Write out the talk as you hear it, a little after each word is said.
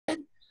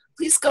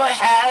Please go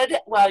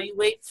ahead while you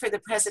wait for the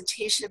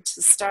presentation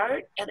to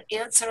start and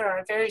answer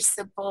our very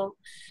simple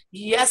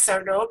yes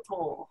or no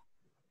poll.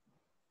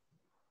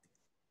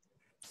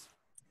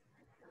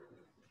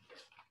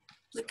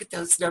 Look at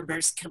those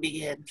numbers coming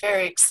in,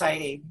 very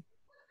exciting.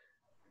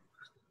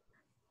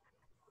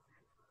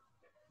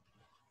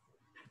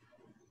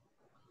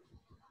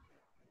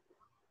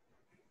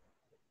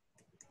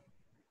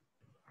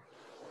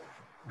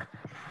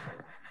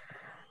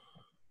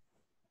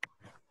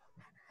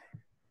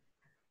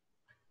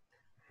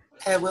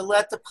 And we'll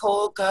let the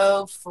poll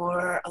go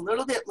for a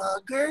little bit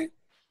longer.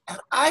 And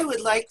I would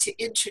like to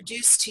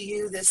introduce to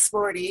you this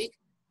morning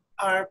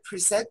our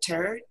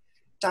presenter,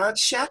 Don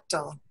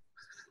Schaechtel.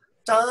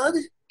 Don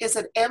is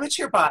an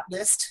amateur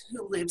botanist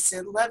who lives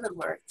in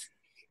Leavenworth.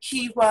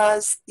 He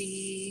was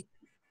the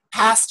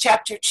past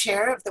chapter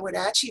chair of the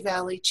Wenatchee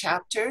Valley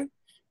chapter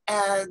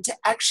and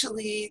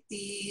actually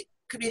the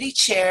committee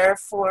chair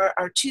for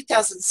our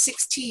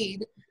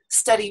 2016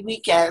 study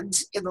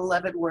weekend in the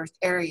Leavenworth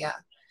area.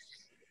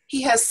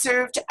 He has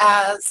served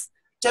as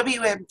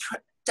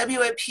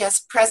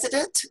WNPS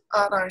president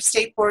on our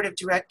state board of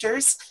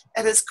directors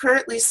and is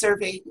currently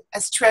serving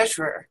as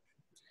treasurer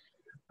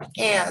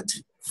and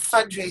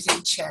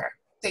fundraising chair.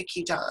 Thank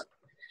you, Don.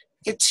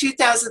 In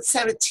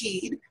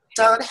 2017,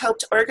 Don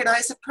helped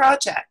organize a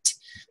project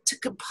to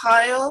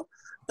compile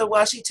the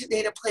Washington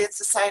Native Plant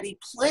Society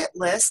plant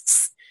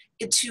lists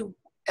into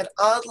an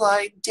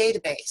online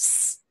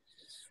database.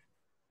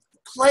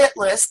 Plant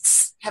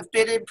lists have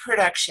been in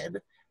production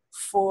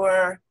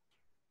for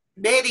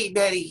many,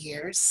 many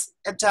years,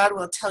 and Don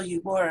will tell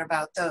you more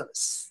about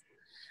those.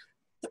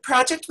 The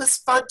project was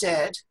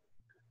funded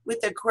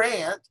with a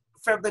grant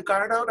from the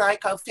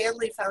Garneau-Nyko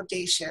Family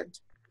Foundation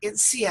in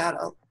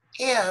Seattle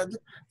and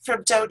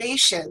from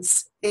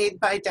donations made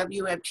by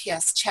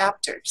WNPS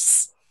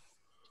chapters.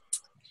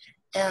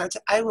 And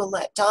I will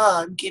let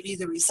Don give you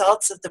the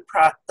results of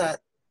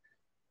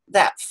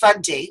that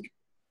funding,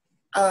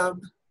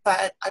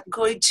 but I'm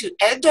going to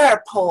end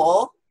our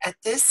poll at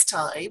this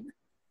time.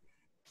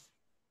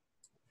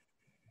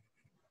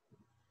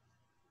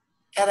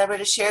 And I'm going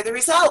to share the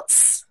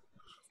results.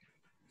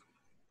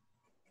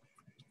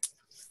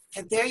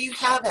 And there you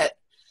have it.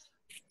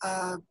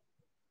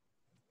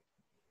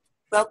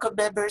 Welcome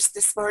members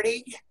this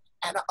morning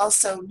and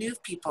also new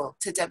people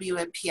to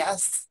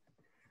WNPS.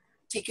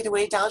 Take it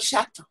away, Don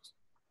Schaechtel.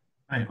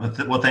 Right.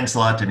 Well, thanks a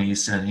lot,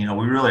 Denise. And,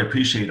 we really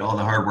appreciate all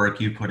the hard work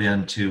you put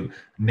into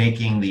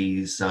making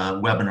these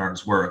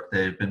webinars work.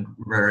 They've been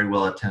very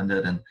well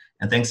attended. And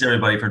thanks to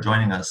everybody for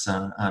joining us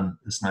on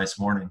this nice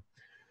morning.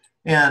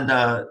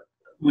 And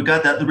we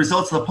got the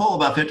results of the poll.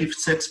 About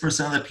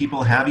 56% of the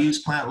people have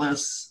used plant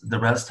lists. The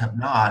rest have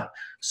not.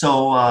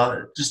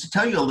 So just to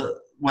tell you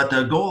what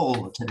the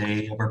goal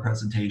today of our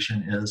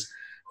presentation is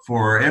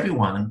for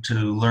everyone to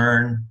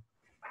learn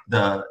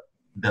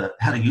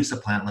how to use the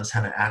plant list,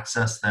 how to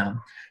access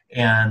them,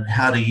 and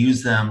how to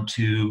use them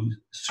to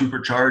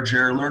supercharge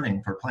your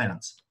learning for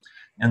plants.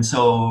 And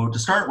so to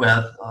start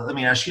with, let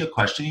me ask you a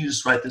question. You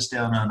just write this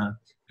down on a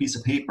piece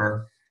of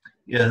paper.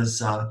 Is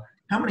how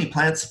many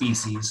plant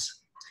species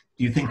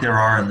do you think there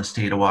are in the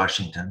state of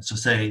Washington? So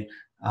say,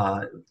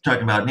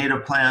 talking about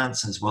native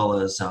plants as well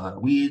as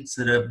weeds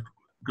that have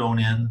grown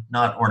in,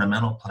 not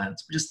ornamental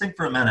plants. But just think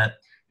for a minute,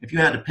 if you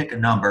had to pick a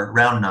number,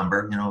 round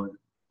number,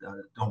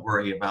 don't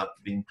worry about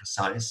being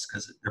precise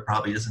because there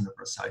probably isn't a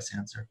precise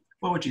answer.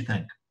 What would you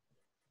think?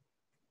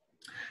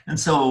 And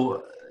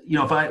so,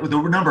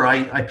 the number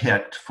I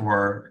picked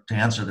to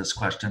answer this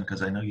question,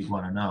 because I know you'd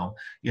want to know,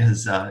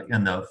 is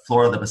in the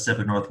Flora of the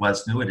Pacific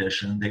Northwest New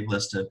Edition, they've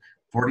listed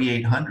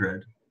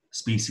 4,800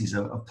 species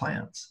of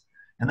plants.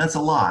 And that's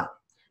a lot.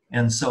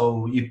 And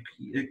so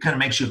it kind of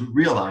makes you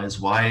realize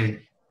why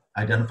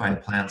identifying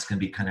plants can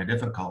be kind of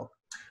difficult.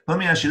 But let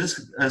me ask you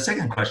this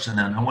second question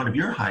then. On one of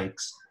your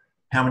hikes,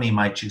 how many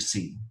might you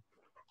see?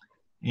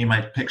 You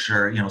might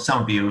picture,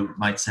 some of you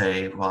might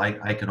say, well,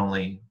 I could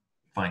only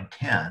find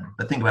 10,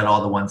 but think about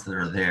all the ones that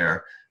are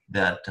there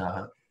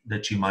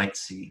that you might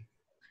see.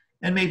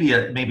 And maybe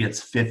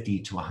it's 50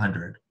 to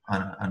 100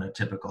 on a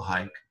typical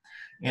hike.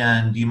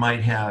 And you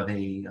might have if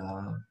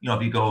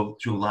you go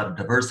through a lot of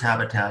diverse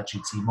habitats,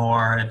 you'd see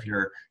more. If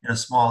you're in a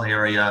small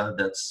area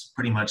that's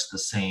pretty much the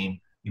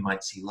same, you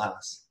might see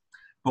less.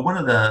 But one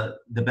of the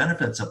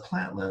benefits of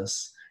plant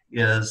lists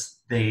is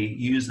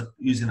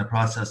using the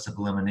process of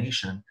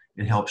elimination,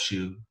 it helps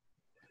you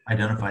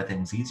identify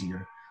things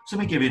easier. So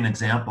let me give you an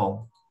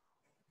example.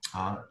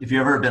 If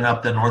you've ever been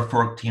up the North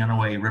Fork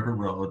Teanaway River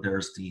Road,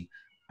 there's the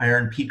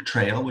Iron Peak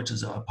Trail, which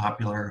is a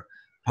popular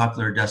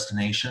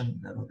destination,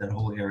 that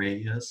whole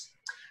area is.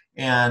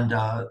 And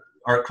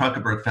Art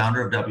Kruckenberg,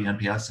 founder of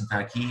WNPS, in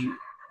fact, he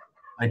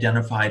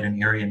identified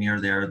an area near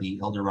there, the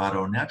El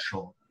Dorado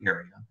Natural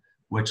Area,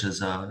 which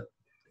is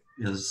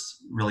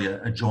really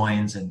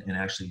adjoins and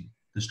actually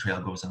this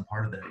trail goes on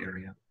part of that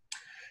area.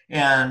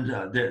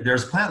 And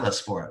there's plant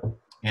lists for it.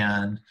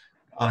 And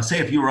say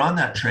if you were on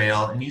that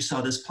trail and you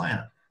saw this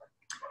plant,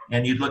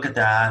 and you'd look at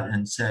that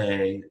and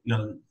say,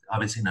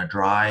 obviously in a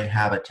dry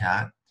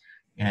habitat,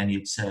 and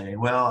you'd say,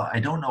 well, I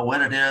don't know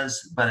what it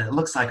is, but it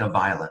looks like a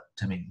violet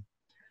to me.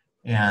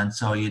 And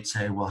so you'd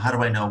say, well, how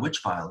do I know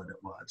which violet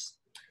it was?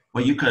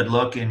 Well, you could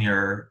look in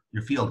your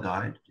field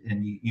guide,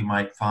 and you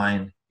might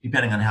find,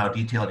 depending on how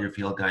detailed your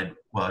field guide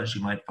was,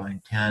 you might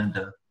find 10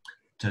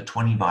 to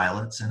 20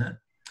 violets in it.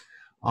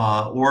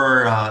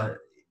 Or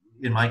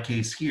in my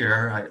case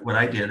here, what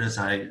I did is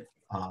I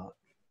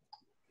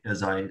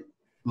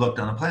looked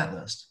on a plant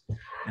list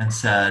and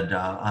said,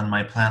 on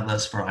my plant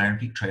list for Iron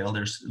Peak Trail,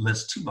 there's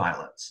lists 2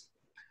 violets.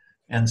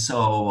 And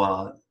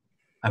so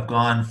I've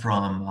gone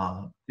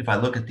from, if I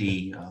look at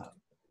the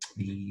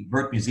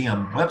Burke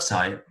Museum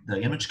website,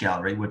 the image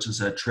gallery, which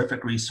is a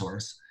terrific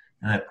resource,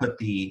 and I put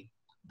the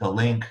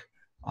link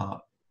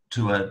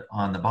to it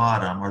on the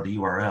bottom, or the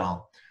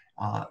URL.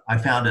 I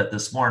found it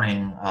this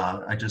morning.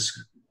 I just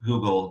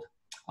Googled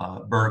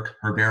Burke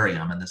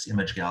Herbarium, and this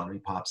image gallery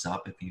pops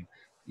up if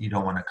you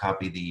don't want to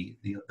copy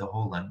the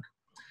whole link.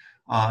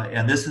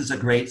 And this is a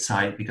great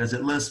site because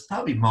it lists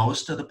probably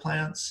most of the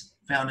plants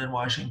found in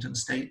Washington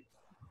State.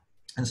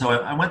 And so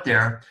I went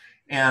there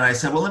and I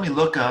said, well, let me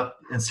look up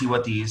and see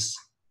what these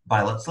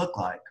violets look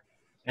like.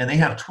 And they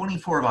have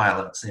 24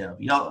 violets. They have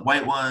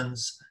white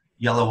ones,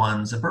 yellow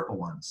ones, and purple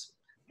ones,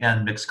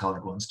 and mixed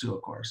colored ones too,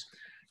 of course.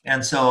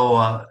 And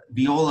so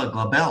Viola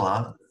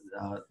glabella,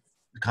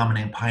 the common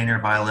name pioneer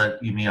violet,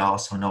 you may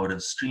also know it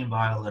as stream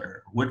violet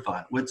or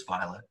woods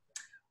violet.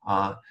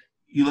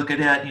 You look at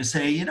it and you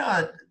say, you know,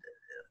 it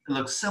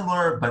looks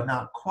similar, but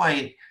not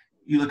quite.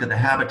 You look at the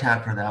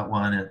habitat for that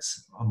one,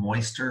 it's a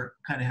moister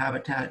kind of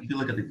habitat. You can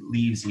look at the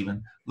leaves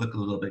even, look a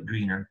little bit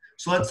greener.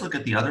 So let's look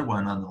at the other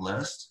one on the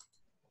list.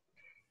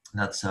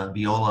 That's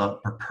Viola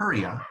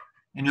purpurea.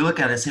 And you look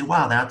at it and say,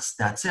 wow,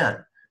 that's it.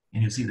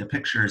 And you see the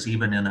pictures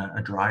even in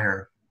a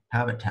drier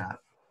habitat.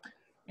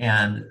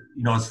 And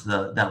you notice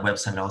that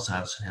website also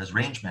has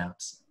range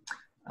maps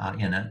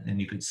in it. And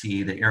you can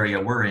see the area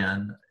we're in.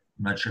 I'm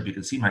not sure if you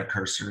can see my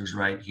cursors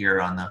right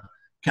here on the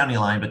county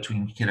line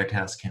between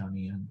Kittitas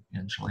County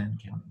and Chelan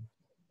County.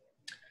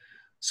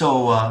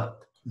 So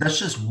that's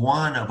just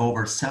one of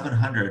over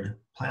 700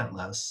 plant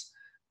lists.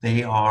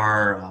 They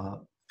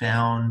are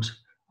found,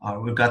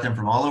 we've got them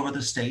from all over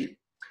the state,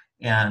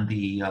 and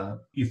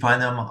you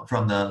find them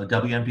from the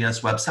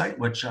WNPS website,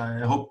 which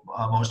I hope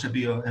most of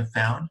you have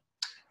found.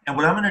 And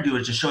what I'm going to do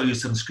is just show you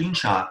some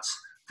screenshots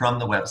from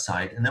the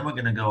website, and then we're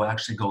going to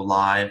actually go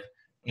live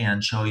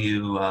and show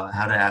you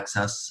how to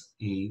access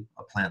a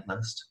plant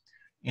list,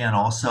 and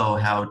also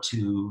how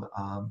to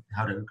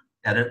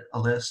edit a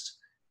list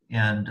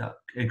and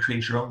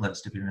create your own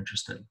list if you're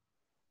interested.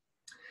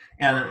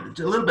 And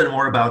a little bit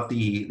more about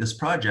this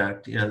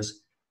project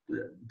is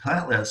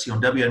plant lists. You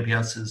know,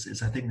 WNPS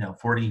is I think now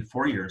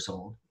 44 years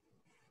old,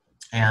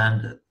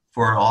 and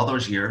for all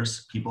those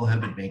years, people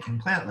have been making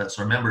plant lists,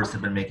 or members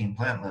have been making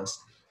plant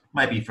lists. It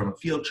might be from a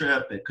field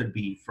trip, it could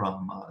be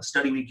from a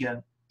study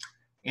weekend,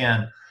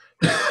 and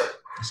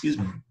excuse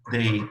me,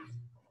 they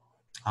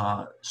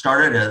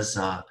started as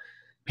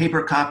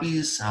paper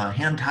copies,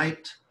 hand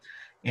typed,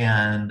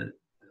 and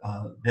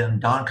then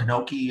Don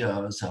Kanoki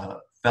was a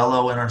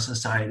fellow in our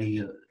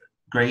society,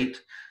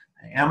 great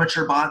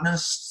amateur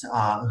botanist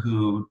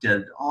who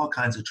did all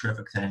kinds of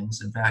terrific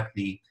things. In fact,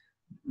 the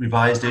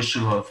revised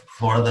issue of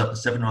Flora of the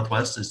Pacific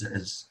Northwest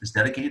is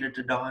dedicated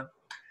to Don,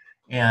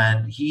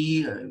 and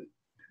he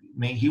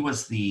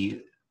was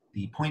the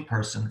point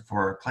person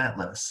for plant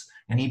lists,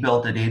 and he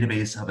built a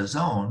database of his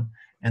own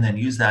and then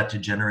used that to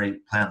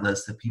generate plant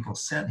lists that people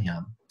sent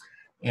him.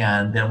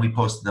 And then we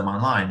posted them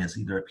online as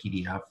either a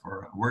PDF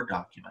or a Word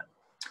document.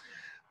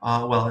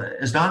 Well,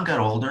 as Don got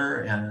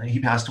older, and he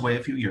passed away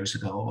a few years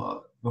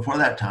ago, before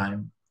that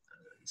time,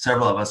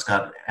 several of us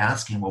got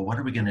asking, well, what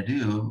are we going to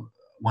do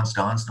once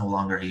Don's no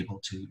longer able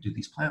to do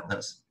these plant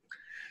lists?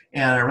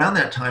 And around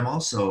that time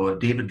also,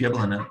 David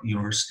Giblin at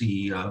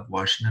University of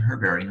Washington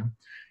Herbarium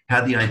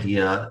had the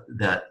idea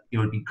that it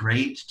would be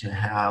great to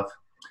have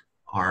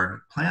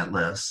our plant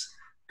lists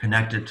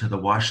connected to the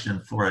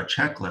Washington Flora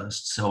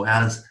checklist. So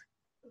as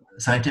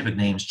scientific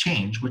names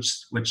change,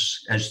 which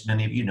as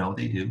many of you know,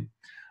 they do,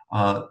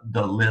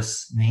 the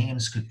list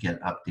names could get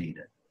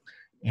updated.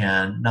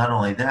 And not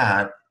only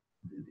that,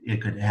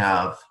 it could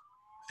have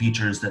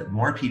features that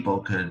more people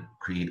could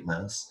create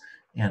lists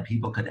and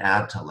people could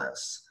add to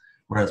lists.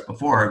 Whereas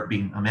before,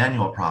 being a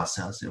manual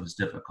process, it was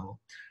difficult.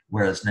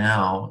 Whereas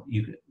now,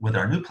 with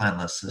our new plant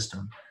list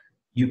system,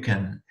 you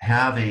can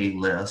have a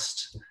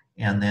list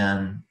and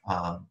then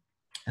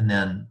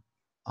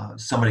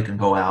somebody can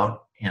go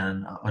out,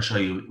 and I'll show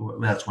you,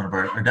 that's one of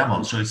our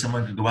demos. So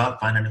someone could go out,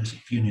 find a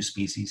few new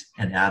species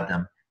and add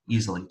them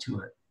easily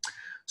to it.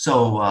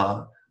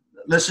 So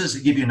let's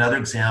just give you another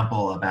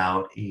example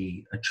about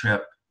a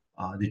trip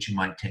that you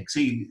might take.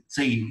 Say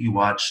you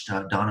watched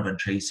Donovan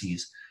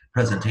Tracy's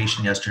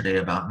presentation yesterday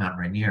about Mount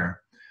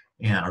Rainier,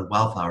 or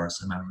wildflowers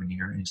in Mount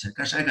Rainier, and you said,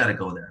 gosh, I gotta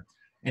go there.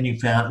 And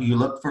you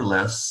looked for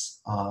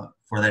lists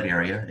for that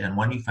area, and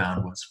one you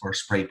found was for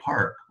Spray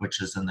Park,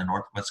 which is in the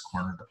northwest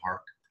corner of the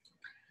park.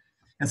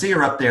 And say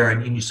you're up there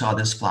and you saw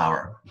this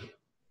flower.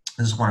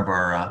 This is one of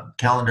our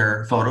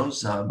calendar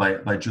photos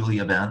by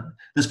Julia Bent.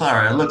 This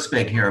flower, it looks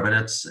big here, but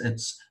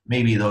it's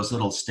maybe those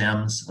little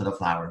stems of the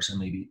flowers are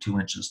maybe 2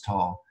 inches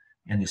tall.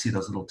 And you see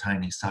those little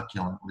tiny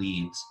succulent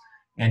leaves.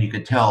 And you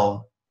could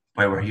tell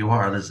by where you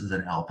are, this is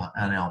an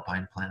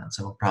alpine plant.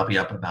 So probably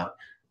up about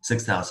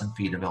 6,000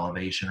 feet of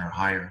elevation or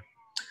higher,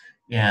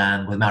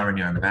 and with Mount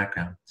Rainier in the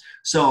background.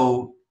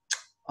 So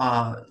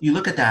you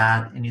look at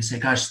that and you say,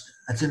 gosh,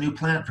 that's a new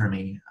plant for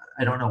me.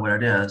 I don't know what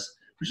it is.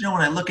 But you know,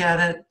 when I look at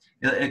it,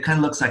 it kind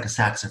of looks like a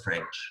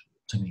saxifrage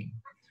to me.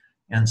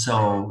 And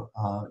so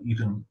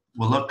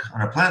we'll look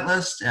on our plant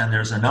list, and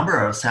there's a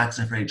number of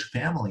saxifrage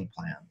family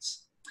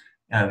plants,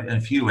 and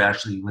a few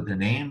actually with the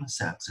name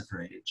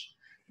saxifrage.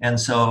 And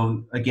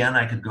so again,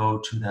 I could go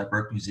to that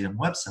Burke Museum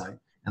website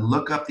and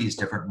look up these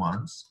different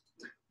ones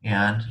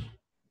and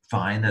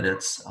find that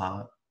it's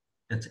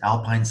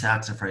alpine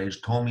saxifrage.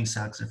 Tolmii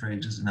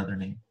saxifrage is another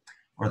name,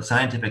 or the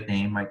scientific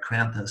name,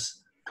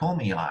 Micranthus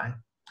tolmii.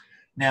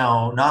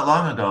 Now, not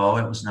long ago,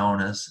 it was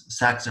known as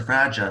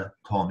Saxifraga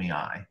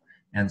tolmii.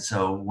 And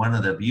so one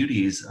of the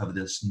beauties of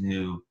this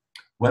new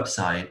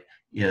website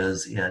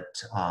is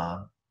it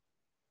will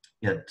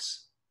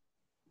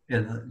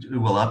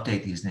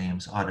update these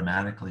names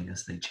automatically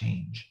as they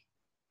change.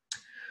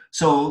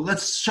 So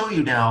let's show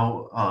you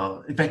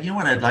now, in fact, you know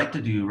what I'd like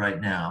to do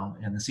right now,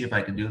 and see if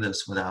I can do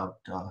this without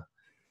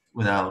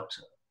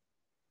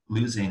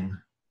losing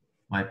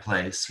my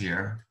place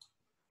here.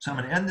 So I'm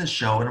going to end this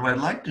show, and what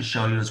I'd like to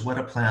show you is what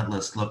a plant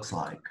list looks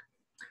like,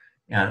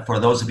 and for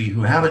those of you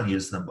who haven't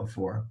used them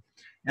before.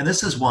 And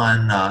this is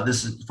one,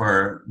 this is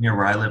for near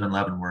where I live in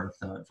Leavenworth,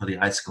 for the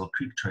Icicle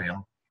Creek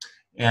Trail.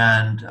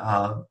 And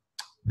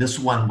this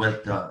one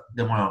with the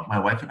one my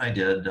wife and I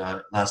did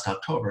last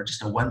October,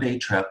 just a one-day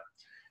trip,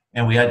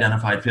 and we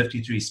identified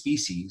 53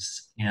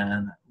 species.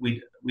 And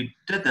we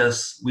did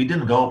this, we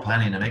didn't go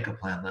planning to make a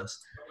plant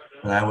list,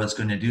 but I was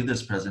going to do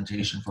this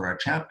presentation for our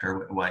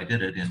chapter. Well, I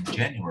did it in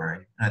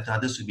January, and I thought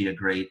this would be a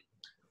great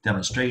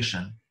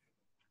demonstration.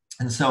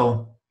 And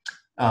so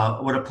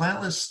what a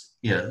plant list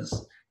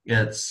is,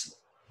 it's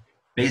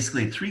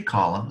basically 3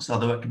 columns,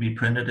 although it can be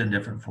printed in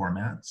different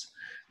formats,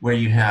 where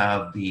you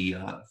have the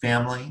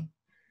family,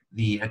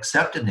 the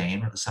accepted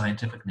name or the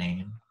scientific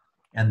name,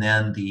 and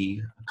then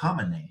the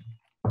common name.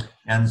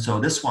 And so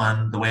this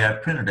one, the way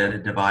I've printed it,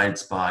 it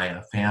divides by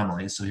a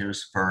family. So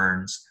here's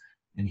ferns,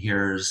 and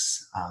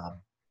here's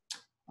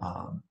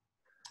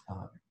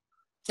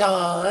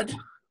Don,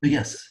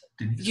 yes.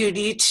 you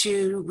need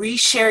to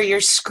reshare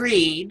your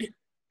screen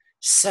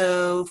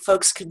so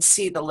folks can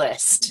see the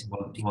list,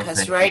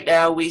 because right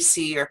now we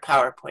see your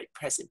PowerPoint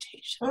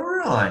presentation. Oh,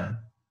 really?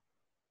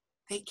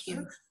 Thank you.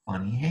 That's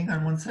funny. Hang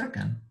on one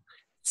second.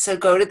 So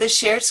go to the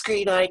share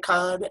screen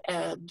icon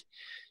and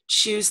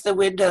choose the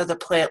window the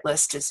plant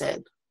list is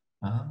in.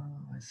 Oh,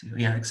 I see.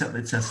 Yeah, except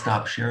it says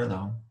stop share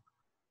though.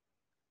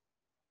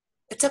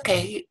 It's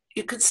okay.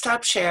 You can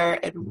stop share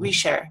and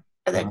reshare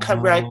and then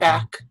come right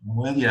back. I'm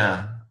with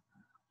ya.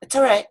 It's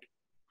all right.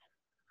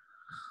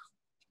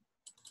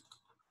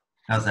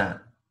 How's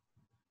that?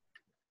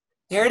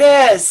 There it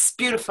is.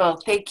 Beautiful.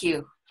 Thank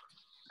you.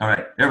 All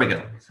right, there we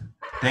go.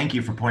 Thank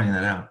you for pointing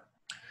that out.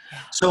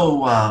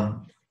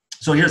 So,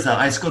 so here's the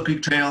Icicle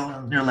Creek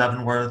Trail near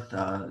Leavenworth,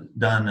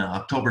 done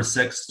October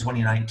 6,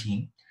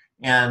 2019,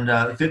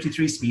 and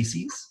 53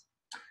 species.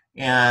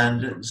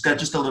 And it's got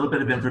just a little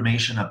bit of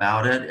information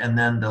about it. And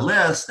then the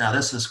list, now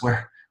this is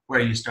where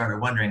you started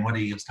wondering what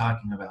he was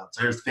talking about.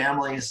 So there's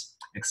families,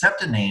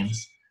 accepted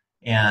names,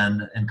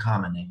 and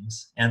common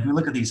names. And if we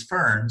look at these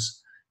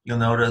ferns, you'll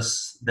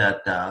notice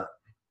that that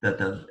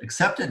the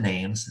accepted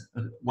names,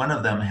 one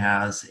of them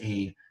has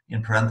in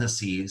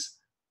parentheses,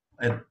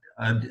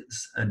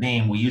 a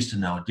name we used to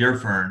know, deer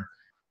fern,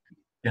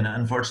 and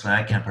unfortunately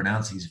I can't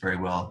pronounce these very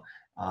well.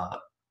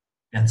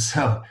 And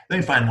so let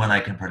me find one I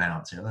can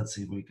pronounce here. Let's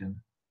see if we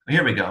can,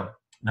 here we go.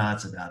 No,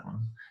 that's a bad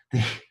one.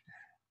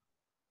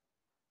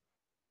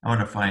 I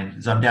want to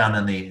find, so I'm down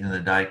in the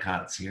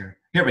dicots here.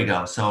 Here we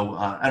go. So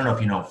I don't know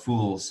if you know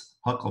Fool's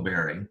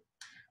huckleberry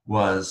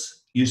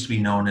used to be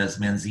known as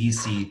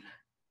Menziesii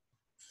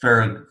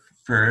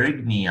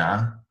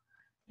ferrignia,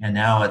 and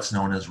now it's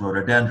known as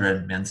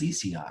Rhododendron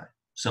menziesii.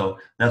 So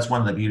that's one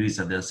of the beauties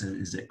of this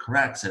is it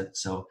corrects it.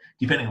 So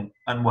depending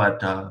on what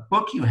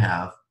book you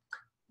have,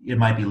 it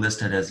might be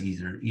listed as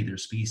either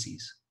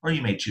species, or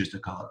you may choose to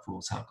call it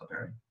Fool's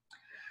huckleberry.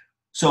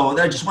 So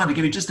I just wanted to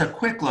give you just a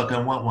quick look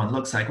on what one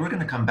looks like. We're going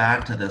to come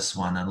back to this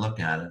one and look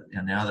at it.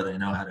 And now that I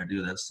know how to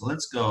do this, so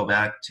let's go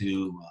back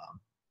to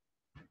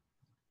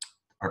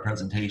our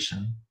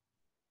presentation.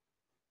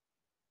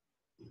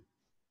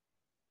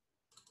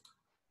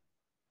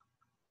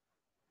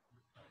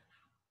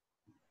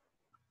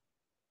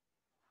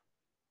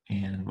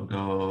 And we'll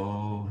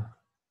go.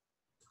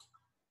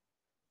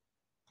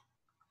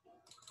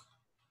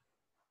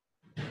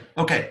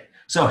 Okay,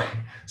 so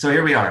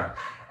here we are.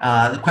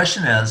 The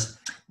question is,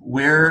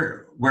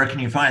 where can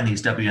you find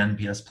these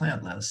WNPS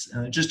plant lists?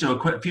 And just do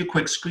a few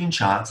quick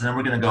screenshots, and then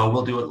we're going to go.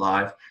 We'll do it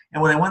live.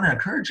 And what I want to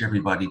encourage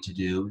everybody to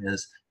do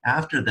is,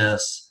 after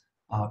this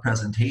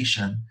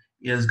presentation,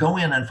 is go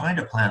in and find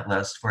a plant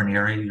list for an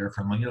area you're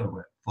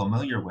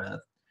familiar with,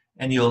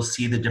 and you'll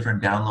see the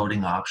different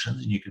downloading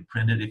options, and you could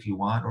print it if you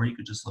want, or you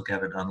could just look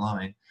at it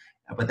online.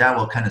 But that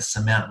will kind of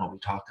cement what we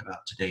talked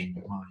about today in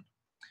your mind.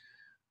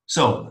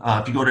 So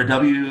if you go to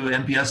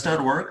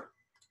WNPS.org,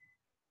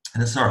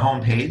 and this is our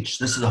home page.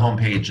 This is a home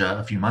page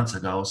a few months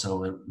ago,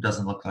 so it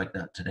doesn't look like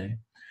that today.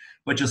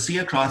 But you'll see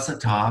across the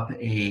top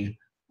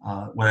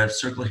what I've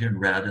circled here in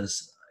red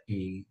is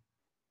a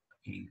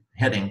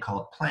heading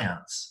called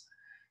Plants.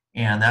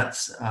 And that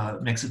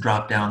makes a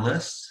drop-down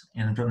list.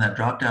 And from that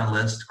drop-down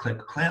list, click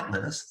Plant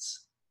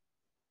Lists.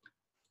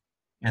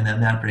 And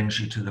then that brings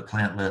you to the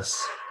Plant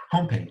Lists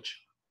homepage.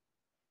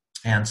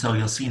 And so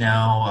you'll see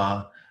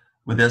now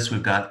with this,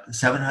 we've got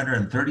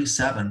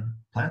 737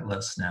 plant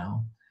lists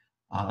now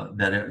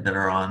that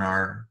are in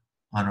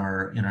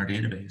our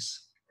database.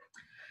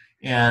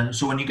 And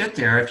so when you get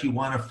there, if you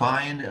want to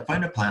find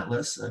a plant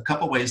list, a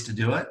couple ways to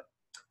do it.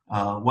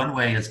 One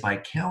way is by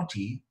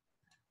county.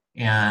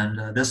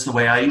 And this is the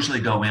way I usually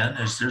go in.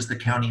 There's the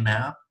county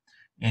map,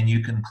 and you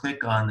can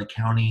click on the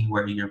county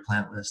where your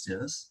plant list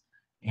is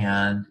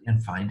and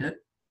find it.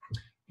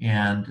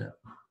 And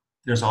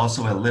there's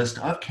also a list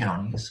of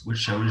counties, which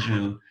shows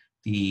you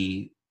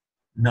the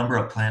number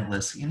of plant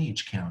lists in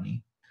each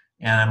county.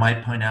 And I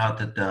might point out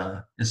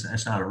that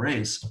it's not a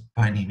race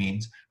by any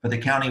means, but the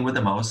county with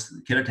the most,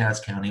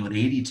 Kittitas County, with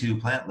 82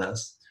 plant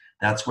lists,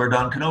 that's where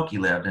Don Knoche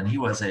lived. And he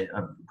was a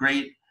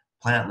great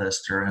plant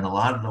lister, and a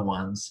lot of the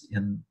ones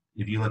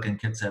if you look in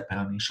Kitsap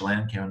County,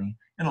 Chelan County,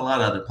 and a lot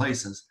of other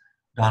places,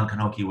 Don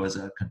Knoche was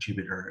a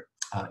contributor,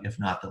 if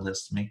not the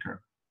list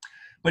maker.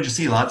 But you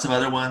see lots of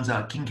other ones.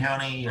 King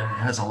County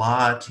has a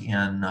lot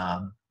in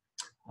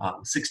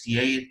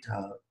 68,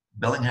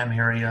 Bellingham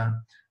area,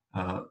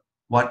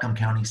 Whatcom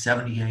County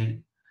 78,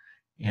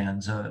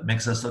 and it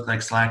makes us look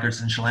like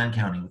slackers in Chelan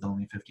County with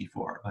only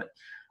 54. But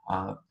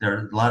there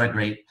are a lot of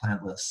great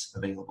plant lists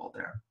available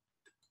there.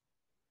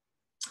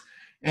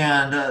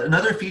 And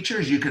another feature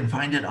is you can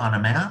find it on a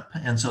map.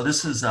 And so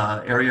this is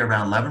an area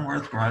around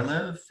Leavenworth where I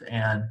live,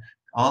 and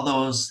all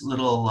those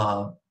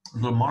little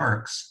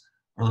marks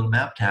or little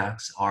map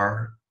tacks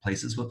are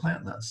places with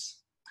plant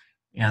lists.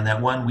 And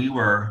that one we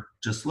were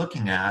just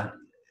looking at,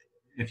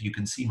 if you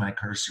can see my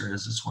cursor,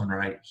 is this one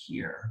right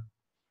here.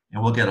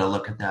 And we'll get a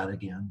look at that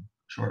again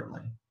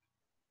shortly.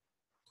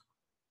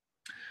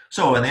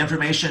 So, and the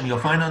information you'll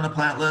find on the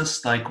plant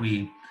list, like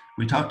we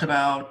talked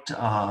about,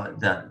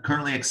 that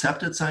currently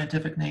accepted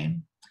scientific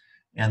name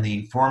and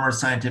the former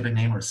scientific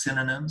name or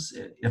synonyms,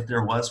 if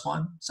there was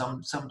one.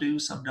 Some do,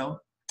 some don't.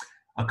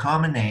 A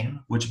common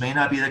name, which may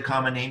not be the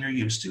common name you're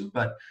used to,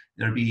 but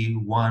there'd be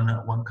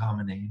one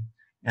common name.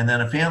 And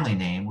then a family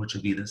name, which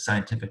would be the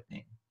scientific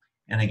name.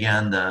 And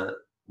again,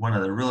 one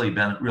of the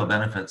real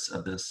benefits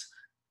of this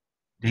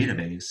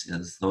database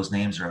is those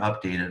names are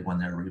updated when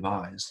they're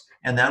revised.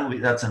 And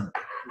that's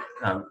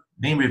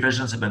name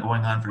revisions have been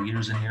going on for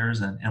years and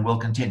years, and will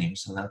continue.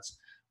 So that's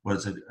what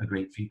is a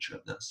great feature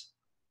of this.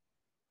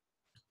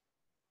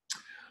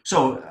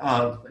 So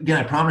again,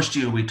 I promised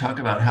you we'd talk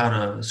about how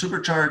to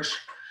supercharge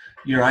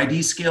your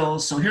ID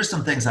skills. So here's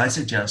some things I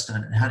suggest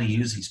on how to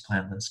use these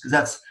plant lists,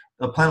 because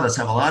the plant lists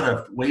have a lot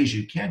of ways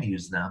you can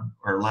use them,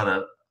 or a lot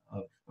of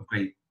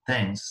great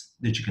things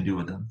that you can do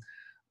with them.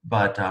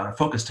 But our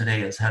focus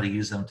today is how to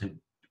use them to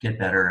get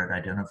better at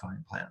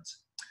identifying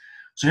plants.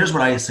 So here's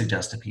what I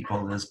suggest to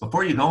people is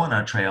before you go on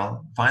a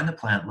trail, find the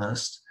plant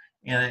list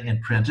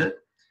and print it,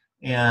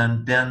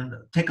 and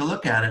then take a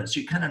look at it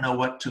so you kind of know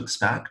what to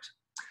expect.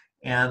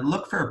 And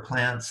look for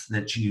plants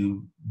that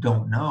you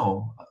don't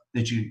know,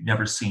 that you've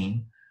never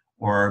seen,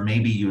 or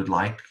maybe you've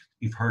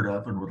heard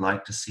of and would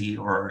like to see,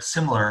 or are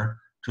similar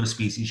to a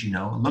species you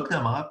know. Look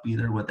them up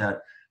either with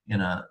that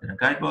in a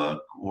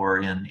guidebook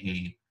or on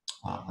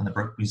the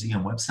Brook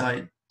Museum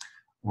website,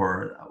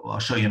 or I'll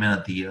show you in a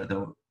minute,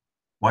 the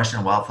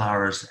Washington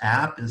Wildflowers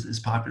app is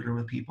popular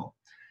with people.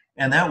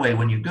 And that way,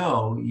 when you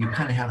go, you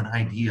kind of have an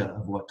idea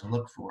of what to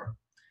look for.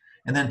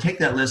 And then take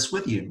that list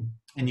with you,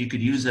 and you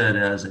could use it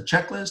as a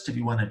checklist if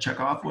you want to check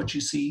off what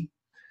you see,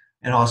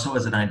 and also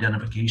as an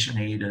identification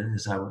aid,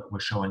 as I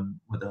was showing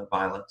with the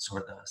violets or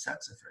the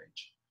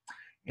saxifrage.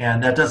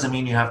 And that doesn't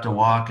mean you have to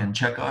walk and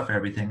check off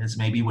everything. It's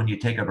maybe when you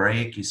take a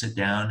break, you sit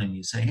down and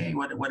you say, hey,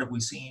 what have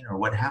we seen, or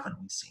what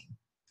haven't we seen?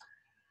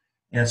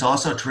 And it's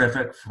also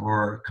terrific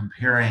for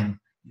comparing.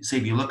 Say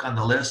if you look on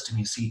the list and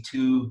you see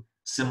two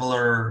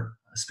similar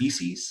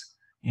species,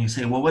 and you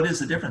say, well, what is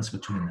the difference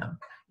between them?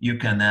 You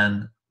can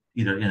then,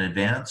 either in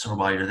advance or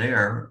while you're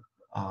there,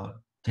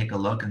 take a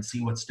look and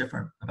see what's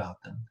different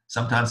about them.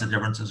 Sometimes the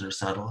differences are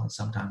subtle, and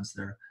sometimes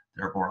they're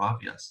more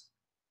obvious.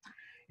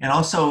 And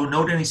also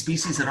note any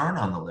species that aren't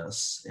on the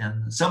list.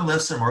 And some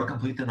lists are more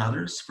complete than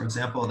others. For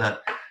example,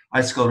 that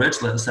Icicle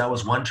Ridge list, that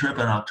was one trip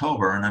in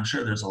October, and I'm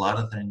sure there's a lot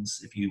of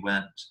things if you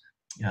went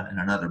in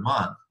another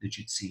month that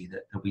you'd see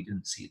that we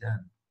didn't see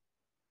then.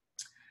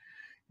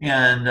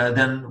 And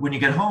then when you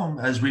get home,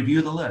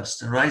 review the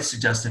list. And what I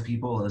suggest to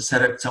people is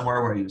set it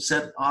somewhere where you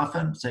sit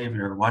often, say if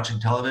you're watching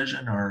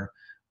television or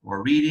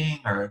or reading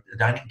or a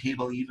dining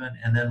table even,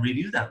 and then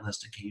review that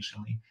list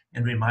occasionally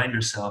and remind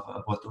yourself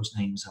of what those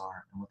names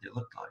are and what they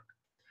look like.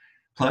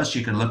 Plus,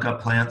 you can look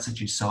up plants that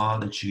you saw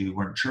that you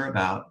weren't sure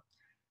about.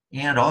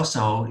 And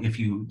also, if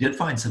you did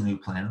find some new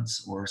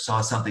plants or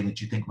saw something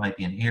that you think might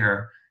be an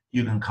error,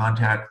 you can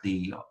contact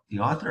the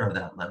author of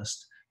that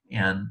list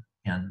and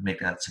make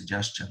that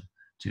suggestion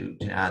to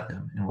add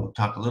them. And we'll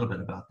talk a little bit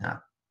about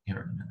that here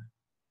in a minute.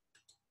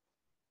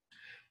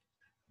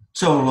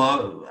 So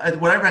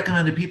what I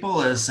recommend to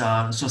people is,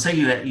 so say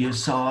you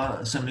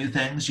saw some new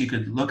things, you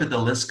could look at the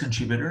list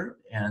contributor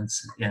and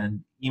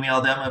email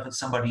them if it's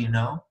somebody you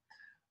know,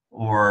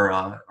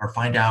 or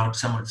find out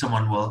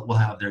someone will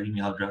have their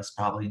email address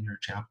probably in your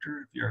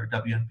chapter if you're a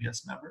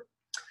WNPS member,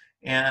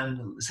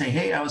 and say,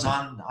 hey, I was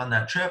on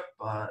that trip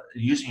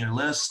using your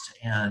list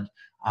and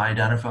I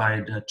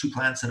identified 2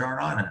 plants that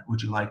aren't on it.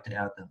 Would you like to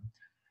add them?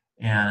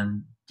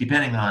 And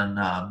depending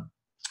on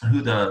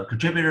who the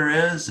contributor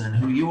is and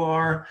who you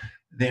are,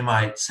 they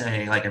might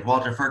say, like if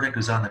Walter Furtick,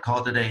 who's on the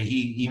call today,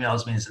 he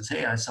emails me and says,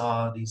 hey, I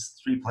saw these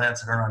 3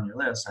 plants that are on your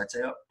list. I'd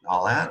say, oh,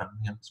 I'll add them.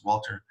 You know, it's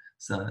Walter,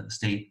 it's the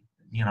state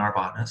DNR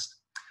botanist.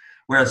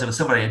 Whereas if it's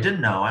somebody I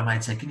didn't know, I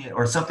might say, can you,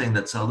 or something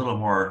that's a little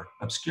more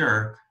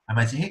obscure, I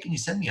might say, hey, can you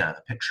send me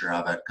a picture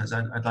of it? Because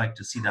I'd like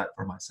to see that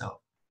for myself.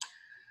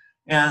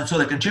 And so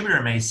the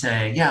contributor may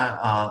say, yeah,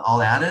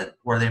 I'll add it.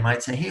 Or they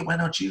might say, hey, why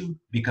don't you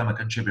become a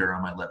contributor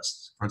on my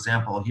list? For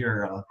example,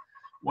 here,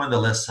 one of the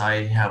lists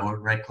I have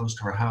right close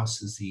to our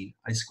house is the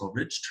Icicle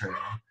Ridge Trail.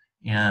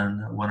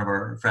 And one of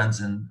our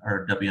friends in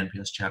our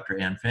WNPS chapter,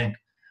 Ann Fink,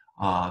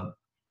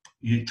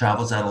 she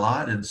travels that a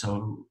lot. And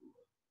so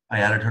I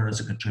added her as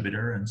a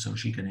contributor, and so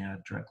she can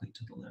add directly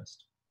to the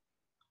list.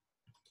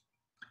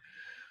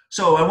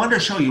 So I wanted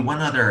to show you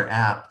one other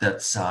app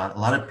that's a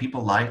lot of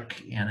people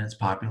like, and it's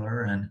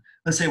popular. And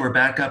let's say we're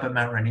back up at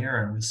Mount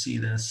Rainier and we see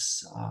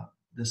this,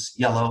 this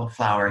yellow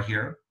flower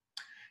here.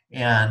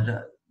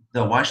 And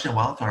the Washington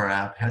Wildflower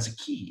app has a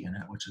key in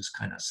it, which is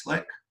kind of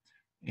slick.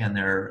 And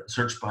they're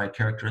searched by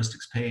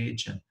characteristics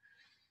page. And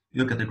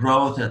you look at the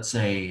growth, it's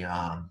a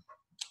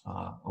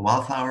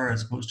wildflower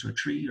as opposed to a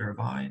tree or a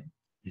vine.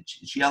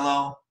 It's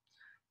yellow.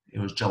 It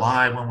was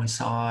July when we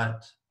saw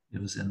it.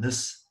 It was in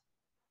this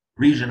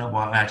region of,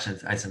 well, actually,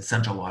 I said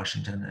central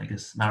Washington. I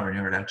guess Mount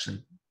Rainier would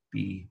actually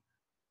be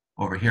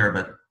over here,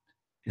 but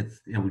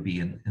it would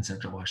be in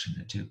central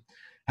Washington too.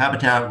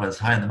 Habitat was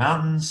high in the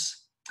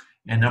mountains,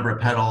 and number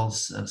of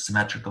petals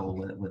symmetrical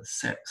with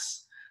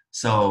 6.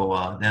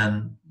 So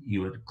then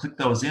you would click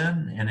those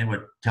in, and it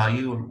would tell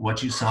you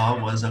what you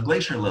saw was a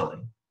glacier lily,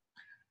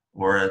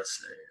 or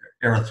it's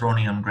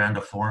Erythronium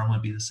grandiforum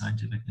would be the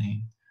scientific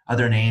name.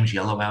 Other names,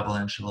 yellow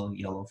avalanche lily,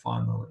 yellow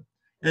fawn lily.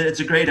 It's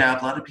a great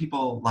app. A lot of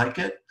people like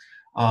it.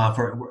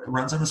 It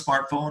runs on a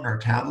smartphone or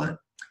a tablet.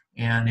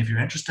 And if you're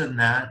interested in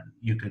that,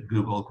 you could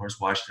Google, of course,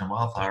 Washington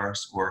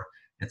wildflowers, or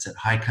it's at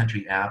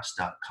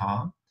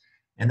highcountryapps.com.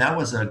 And that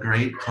was a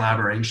great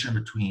collaboration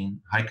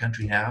between High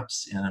Country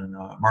Apps and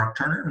Mark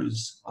Turner,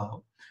 who's a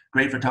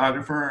great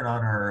photographer and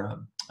on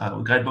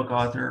our guidebook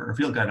author or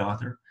field guide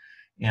author,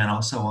 and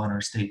also on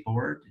our state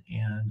board,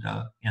 and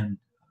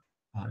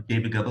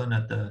David Giblin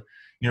at the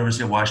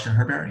University of Washington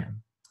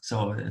Herbarium.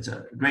 So it's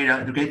a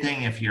great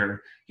thing if you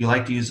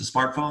like to use a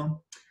smartphone.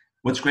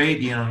 What's great,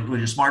 with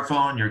your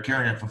smartphone, you're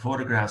carrying it for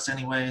photographs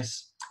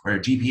anyways, or a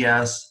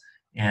GPS,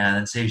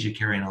 and it saves you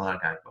carrying a lot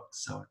of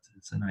guidebooks. So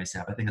it's a nice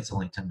app. I think it's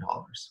only $10.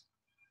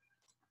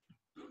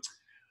 Well,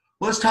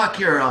 let's talk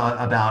here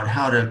about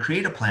how to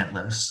create a plant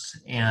list,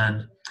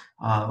 and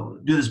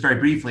do this very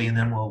briefly, and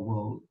then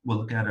we'll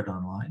look at it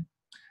online.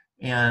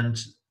 And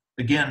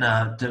again,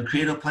 to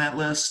create a plant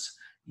list,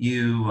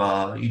 you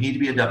need to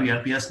be a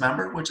WNPS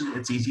member, which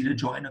it's easy to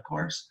join, of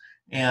course,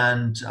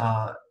 and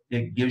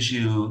it gives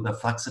you the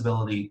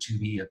flexibility to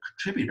be a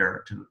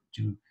contributor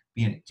to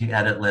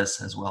edit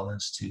lists as well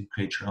as to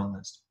create your own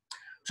list.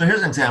 So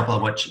here's an example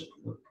of what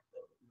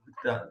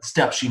the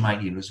steps you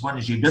might use. One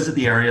is you visit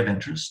the area of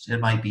interest. It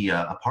might be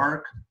a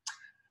park,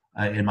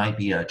 it might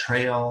be a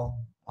trail,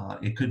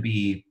 it could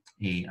be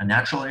a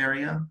natural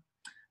area.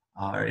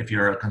 If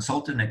you're a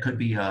consultant, it could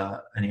be an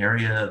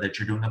area that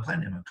you're doing a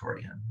plant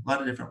inventory in. A lot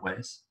of different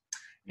ways.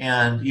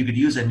 And you could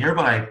use a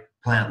nearby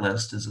plant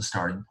list as a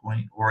starting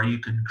point, or you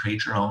can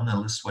create your own and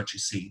list what you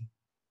see.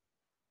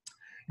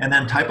 And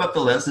then type up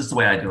the list. This is the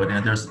way I do it.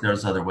 And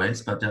there's other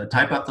ways, but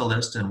type up the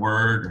list in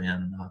Word, or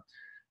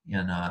in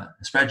a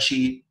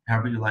spreadsheet,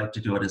 however you like to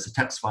do it, as a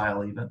text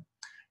file even.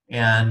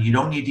 And you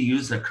don't need to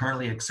use the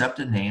currently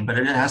accepted name, but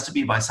it has to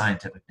be by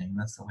scientific name.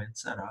 That's the way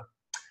it's set up.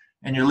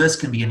 And your list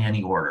can be in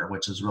any order,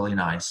 which is really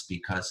nice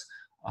because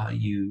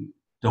you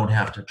don't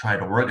have to try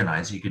to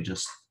organize. You could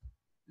just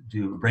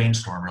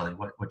brainstorm really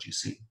what you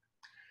see.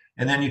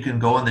 And then you can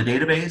go in the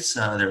database.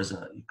 There's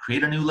a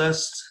create a new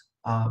list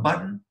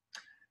button.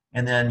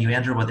 And then you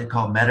enter what they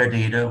call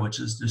metadata, which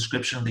is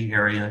description of the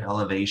area,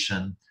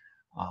 elevation,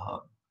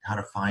 how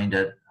to find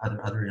it,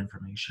 other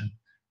information.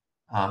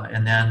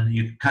 And then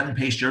you cut and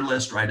paste your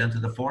list right into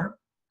the form,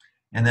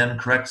 and then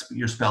correct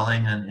your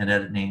spelling and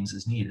edit names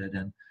as needed.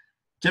 And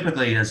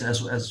typically, as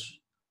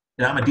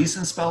And I'm a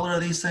decent speller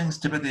of these things.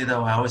 Typically,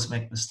 though, I always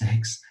make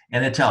mistakes,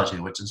 and it tells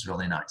you, which is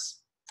really nice.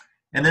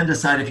 And then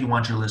decide if you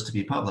want your list to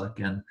be public.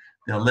 And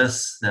the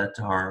lists that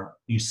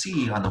you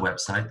see on the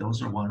website,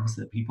 those are ones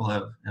that people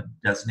have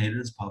designated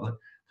as public.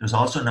 There's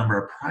also a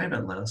number of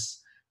private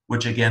lists,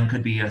 which again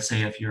could be,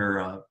 say, if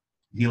you're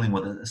dealing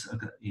with an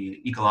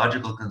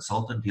ecological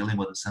consultant dealing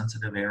with a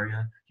sensitive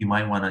area, you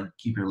might want to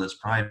keep your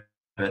list private,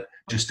 but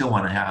you still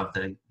want to have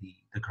the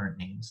current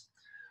names.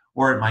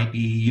 Or it might be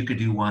you could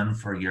do one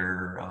for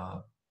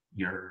your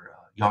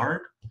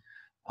yard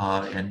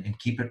and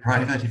keep it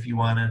private if you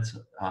wanted.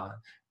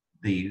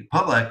 The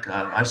public,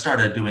 I've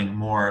started doing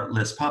more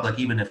lists public,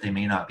 even if they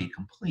may not be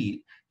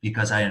complete,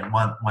 because I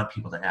want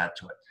people to add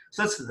to it.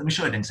 So let me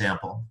show you an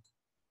example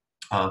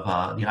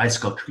of the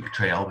Icicle Creek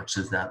Trail, which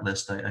is that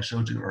list I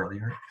showed you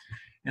earlier.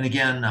 And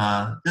again,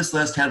 this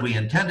list, had we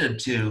intended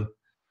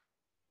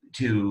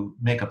to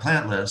make a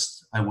plant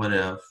list, I would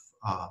have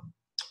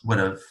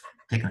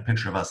taken a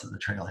picture of us at the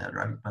trailhead,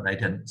 right? But I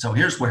didn't. So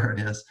here's where it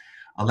is.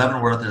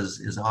 Leavenworth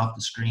is off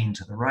the screen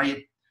to the right,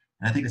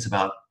 and I think it's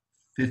about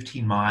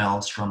 15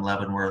 miles from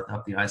Leavenworth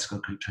up the Icicle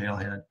Creek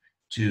Trailhead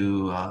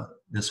to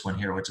this one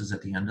here, which is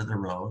at the end of the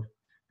road.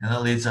 And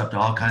that leads up to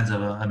all kinds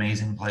of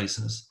amazing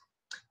places.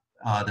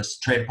 This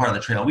part of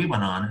the trail we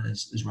went on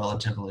is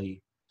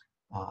relatively,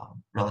 I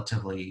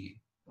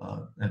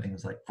think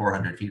it's like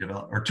 400 feet of,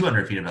 or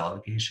 200 feet of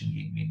elevation,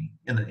 meaning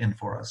in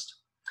forest.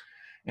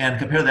 And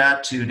compare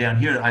that to down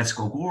here at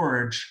Icicle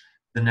Gorge,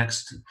 the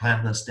next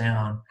plant list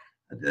down,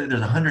 there's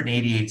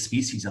 188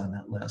 species on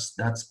that list.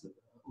 That's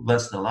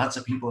list that lots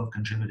of people have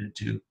contributed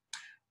to.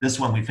 This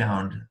one we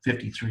found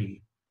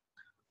 53.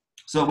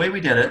 So the way we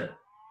did it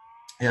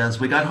is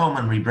we got home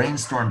and we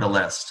brainstormed a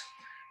list.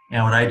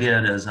 And what I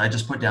did is I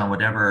just put down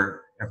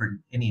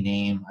any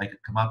name I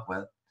could come up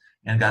with,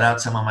 and got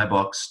out some of my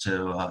books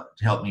to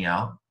help me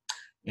out.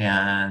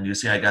 And you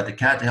see, I got the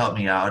cat to help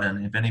me out.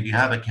 And if any of you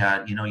have a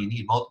cat, you know you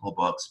need multiple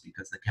books,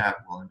 because the cat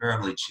will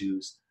invariably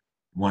choose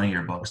one of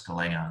your books to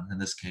lay on. In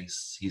this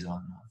case, he's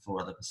on the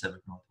floor of the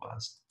Pacific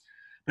Northwest.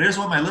 But here's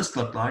what my list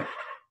looked like.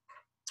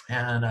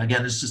 And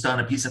again, it's just on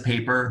a piece of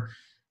paper.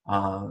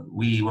 When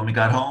we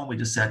got home, we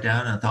just sat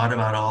down and thought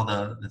about all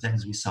the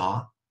things we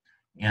saw.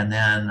 And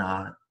then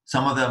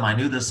some of them I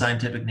knew the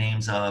scientific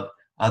names of,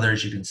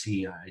 others you can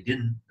see I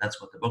didn't.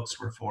 That's what the books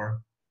were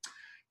for.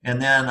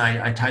 And then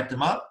I typed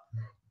them up.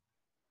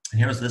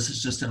 And this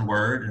is just in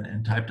Word,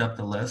 and typed up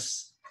the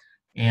lists.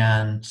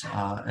 And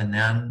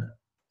then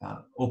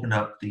opened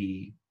up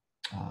the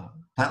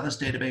plant list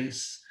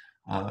database,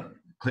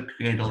 click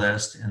create a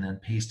list, and then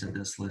pasted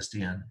this list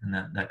in, and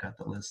that got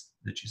the list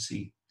that you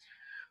see.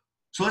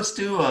 So let's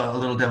do a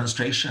little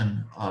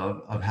demonstration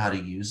of how to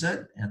use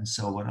it. And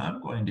so what I'm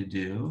going to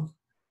do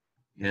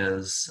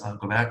is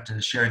go back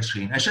to sharing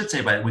screen. I should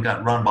say, we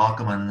got Ron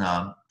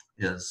Bockelman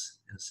is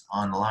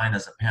on the line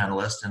as a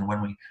panelist, and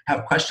when we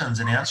have questions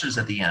and answers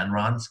at the end,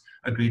 Ron's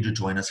agreed to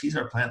join us. He's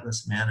our plant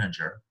list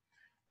manager,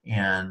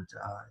 and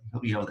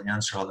he'll be able to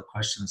answer all the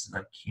questions that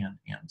I can't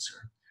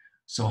answer.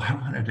 So I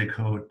wanted to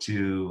go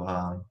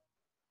to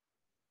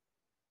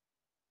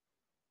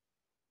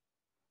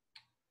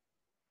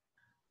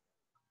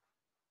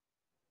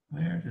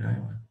where did I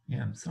want?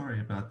 Yeah, I'm sorry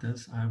about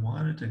this. I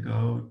wanted to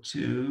go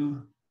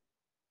to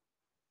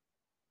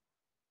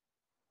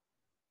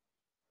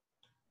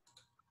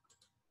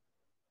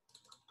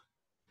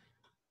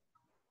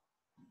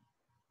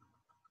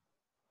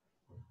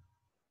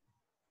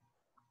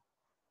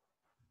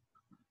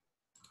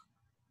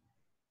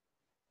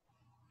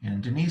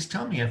and Denise,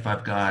 tell me if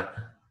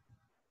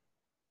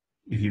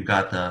you've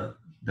got the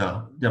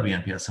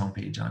WNPS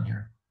homepage on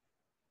here.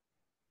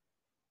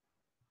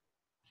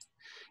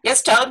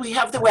 Yes, Todd, we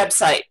have the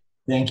website.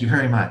 Thank you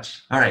very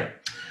much. All right.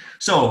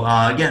 So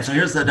again, so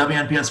here's the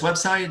WNPS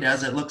website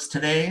as it looks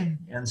today.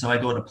 And so I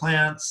go to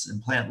plants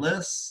and plant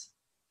lists.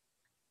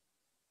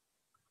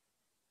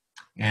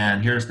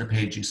 And here's the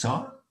page you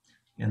saw.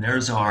 And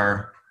there's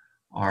our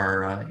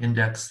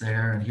index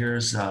there. And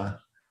here's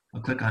I'll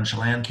click on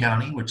Chelan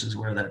County, which is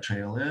where that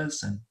trail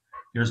is. And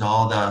here's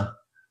all the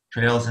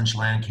trails in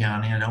Chelan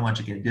County. I don't want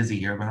you to get dizzy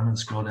here, but I'm going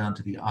to scroll down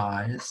to the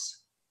eyes.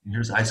 And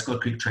here's Icicle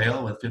Creek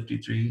Trail with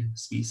 53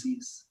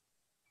 species.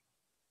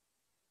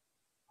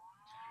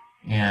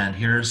 And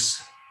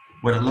here's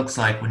what it looks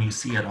like when you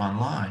see it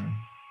online.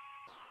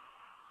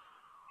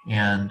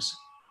 And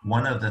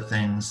one of the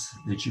things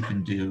that you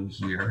can do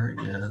here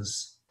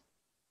is,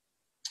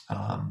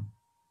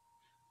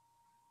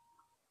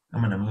 I'm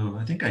going to move,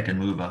 I think I can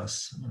move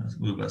us. I'm going to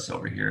move us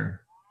over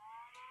here.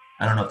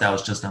 I don't know if that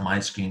was just on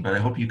my screen, but I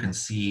hope you can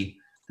see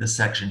this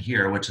section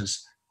here, which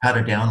is how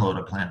to download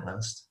a plant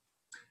list.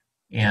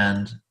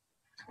 And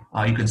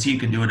you can see you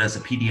can do it as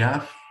a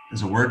PDF,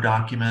 as a Word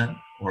document,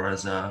 or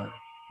as a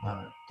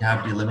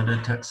tab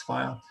delimited text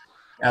file.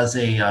 As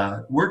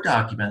a Word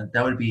document,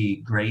 that would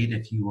be great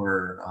if you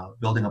were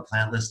building a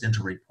plant list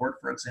into a report,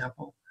 for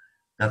example.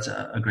 That's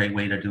a great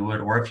way to do it.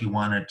 Or if you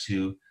wanted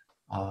to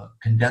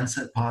condense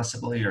it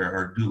possibly,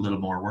 or do a little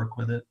more work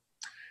with it.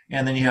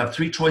 And then you have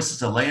three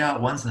choices of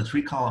layout. One's the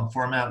 3-column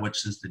format,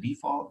 which is the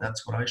default.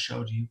 That's what I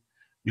showed you.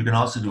 You can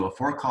also do a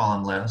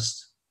 4-column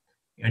list,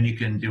 and you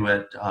can do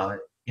it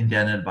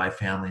indented by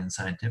family and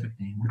scientific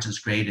name, which is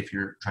great if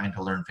you're trying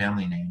to learn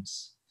family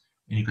names.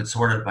 And you could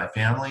sort it by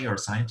family or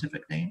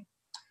scientific name.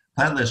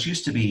 Plant lists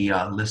used to be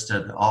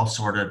listed all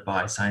sorted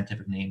by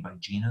scientific name by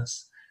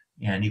genus,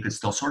 and you could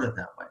still sort it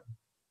that way.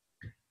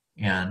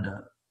 And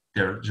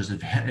there are just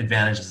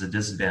advantages and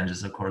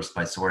disadvantages, of course,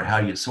 by how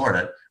you sort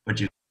it, but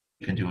you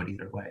can do it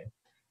either way.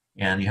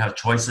 And you have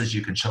choices.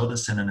 You can show the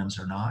synonyms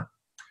or not,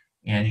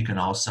 and you can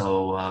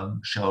also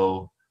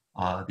show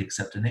the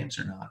accepted names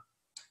or not.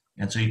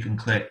 And so you can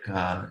click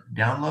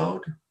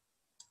download,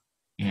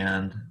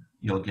 and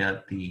you'll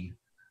get the,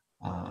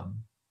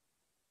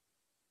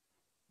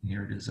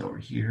 here it is over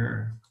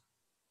here.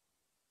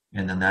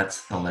 And then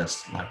that's the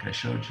list like I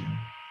showed you.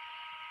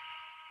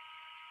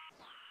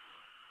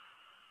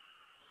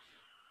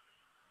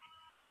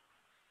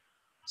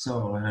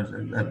 So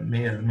I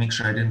make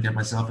sure I didn't get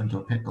myself into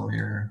a pickle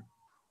here.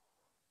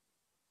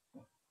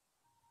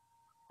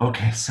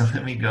 Okay, so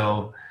let me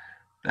go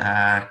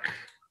back.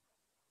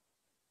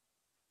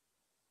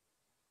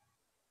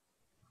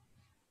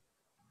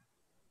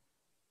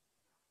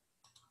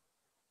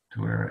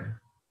 To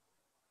where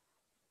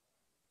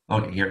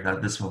okay, here,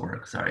 this will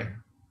work, sorry.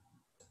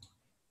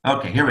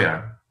 Okay, here we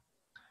are.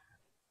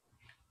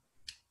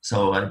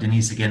 So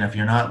Denise, again, if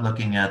we're not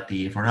looking at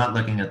the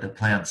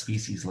plant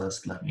species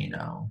list, let me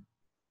know.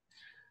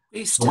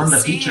 We still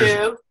see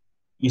you.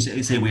 You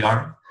say we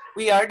are?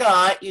 We are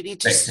not. You need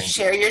to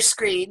share your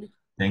screen.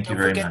 Thank you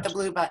very much. Don't forget the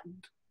blue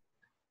button.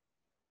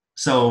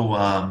 So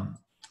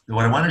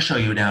what I want to show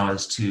you now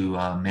is to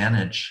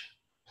manage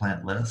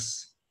plant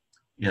lists.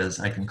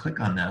 I can click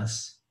on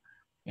this,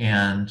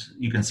 and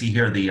you can see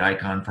here the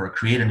icon for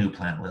create a new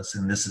plant list.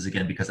 And this is,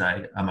 again, because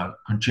I'm a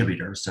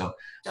contributor. So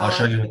I'll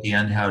show you at the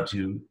end how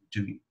to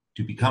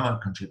become a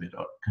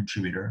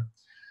contributor.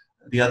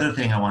 The other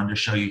thing I wanted to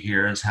show you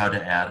here is how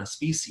to add a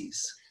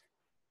species.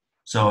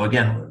 So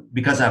again,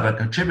 because I'm a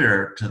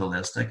contributor to the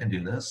list, I can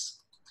do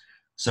this.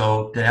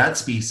 So to add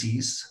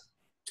species.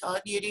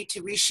 You need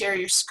to reshare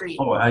your screen.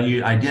 Oh,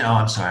 I did. Oh,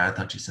 I'm sorry. I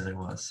thought you said it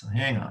was. So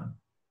hang on.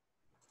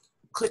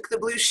 Click the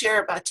blue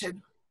share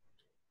button.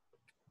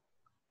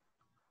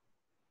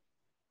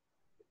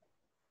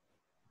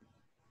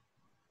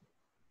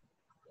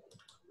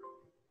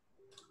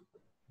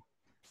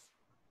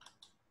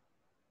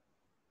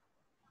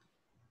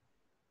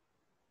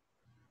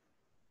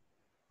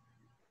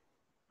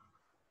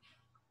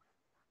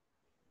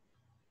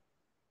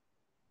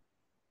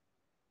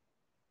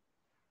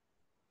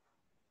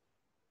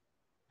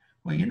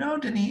 Well, you know,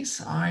 Denise,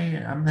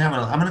 I'm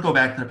going to go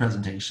back to the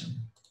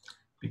presentation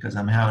because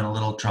I'm having a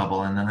little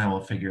trouble, and then I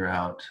will figure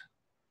out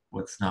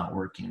what's not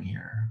working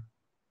here.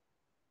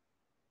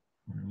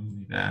 Move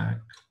me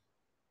back.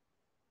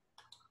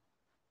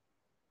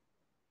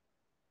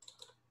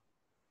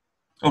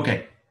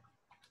 Okay.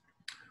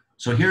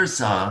 So here's,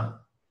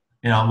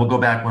 we'll go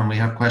back when we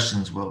have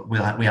questions. We'll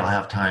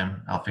have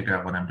time. I'll figure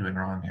out what I'm doing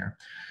wrong here.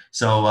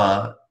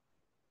 So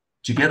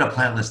to get a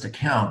plant list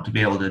account, to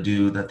be able to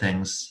do the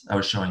things I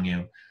was showing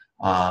you,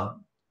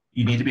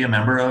 you need to be a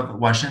member of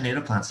Washington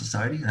Native Plant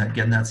Society. And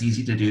again, that's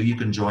easy to do. You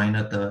can join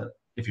at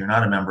if you're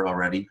not a member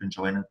already, you can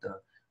join at the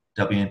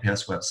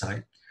WNPS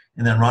website.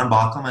 And then Ron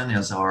Bockelman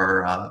is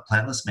our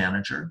plant list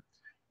manager.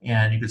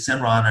 And you could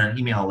send Ron an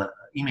email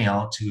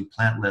to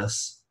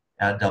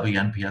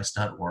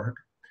plantlists@wnps.org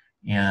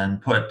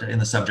and put in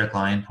the subject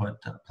line,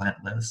 put plant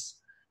lists.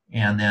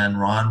 And then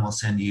Ron will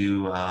send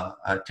you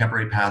a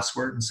temporary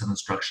password and some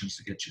instructions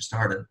to get you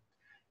started.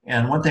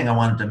 And one thing I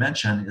wanted to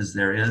mention is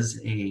there is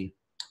a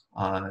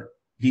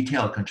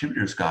detailed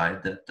contributors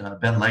guide that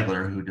Ben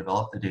Legler, who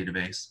developed the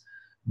database,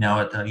 now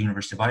at the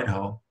University of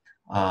Idaho,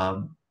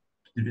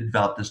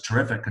 developed this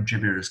terrific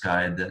contributors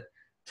guide that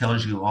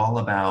tells you all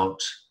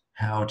about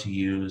how to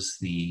use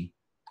the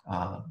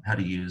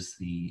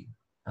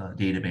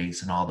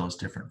database and all those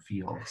different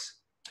fields.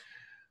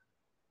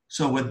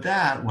 So with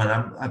that, what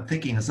I'm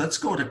thinking is let's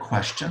go to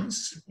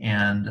questions,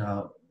 and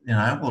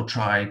I will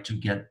try to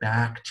get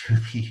back to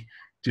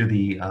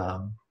the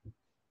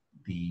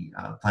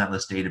plant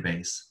list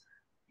database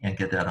and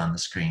get that on the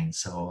screen.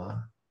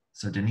 So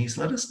so Denise,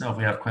 let us know if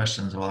we have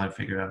questions while I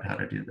figure out how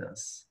to do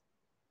this.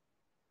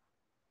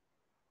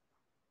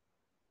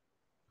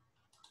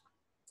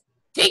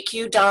 Thank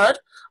you, Don.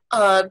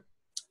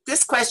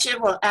 This question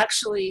will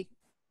actually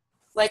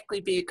likely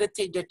be a good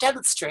thing to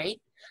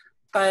demonstrate,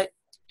 but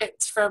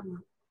it's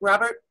from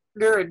Robert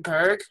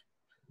Nuremberg.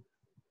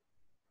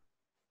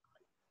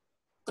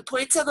 The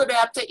points on the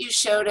map that you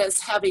showed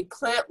as having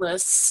plant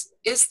lists,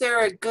 is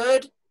there a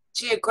good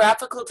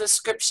geographical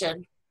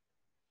description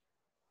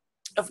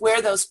of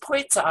where those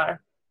points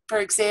are? For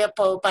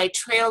example, by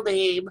trail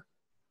name,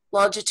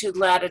 longitude,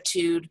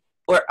 latitude,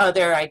 or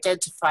other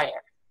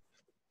identifier.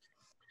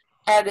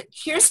 And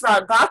here's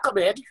Ron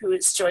Bockelman, who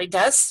has joined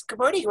us. Good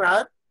morning,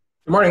 Ron.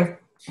 Good morning.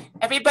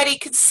 Everybody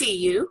can see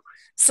you,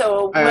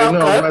 so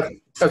welcome. I know,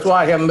 that's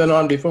why I haven't been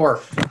on before.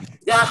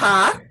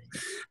 Uh-huh.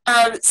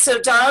 So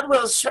Don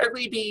will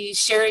shortly be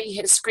sharing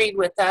his screen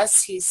with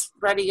us. He's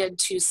running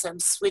into some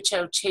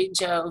switch-o,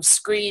 change-o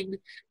screen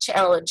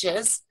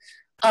challenges.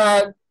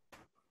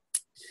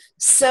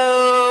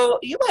 So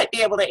you might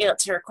be able to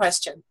answer a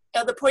question.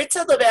 On the points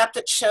on the map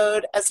that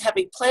showed as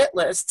having plant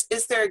lists,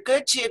 is there a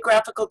good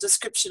geographical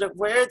description of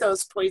where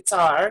those points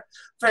are?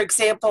 For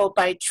example,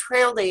 by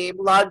trail name,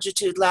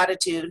 longitude,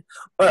 latitude,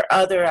 or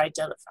other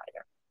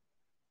identifier?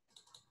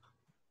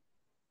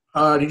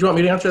 Did you want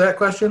me to answer that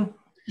question?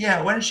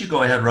 Yeah, why don't you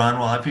go ahead, Ron,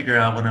 while I figure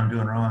out what I'm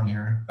doing wrong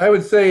here. I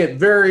would say it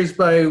varies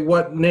by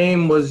what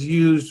name was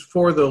used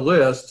for the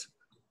list,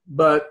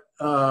 but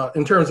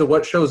in terms of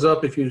what shows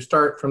up if you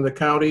start from the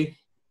county,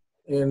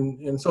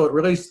 and so it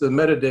relates to the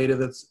metadata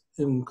that's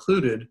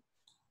included.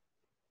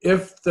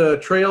 If the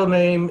trail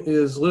name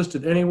is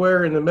listed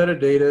anywhere in the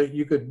metadata,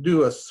 you could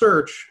do a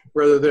search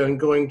rather than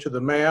going to the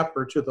map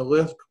or to the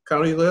list,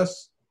 county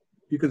list.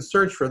 You could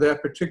search for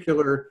that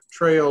particular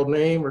trail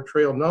name or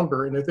trail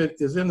number, and if it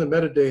is in the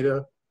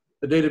metadata,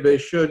 the database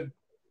should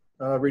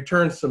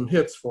return some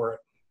hits for it.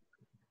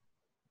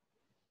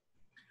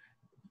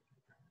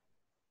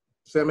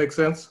 Does that make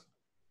sense?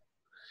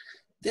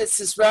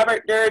 This is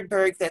Robert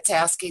Nurnberg that's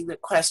asking the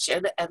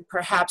question, and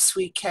perhaps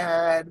we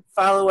can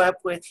follow up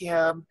with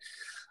him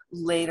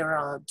later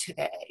on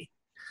today.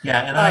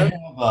 Yeah, and I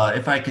have,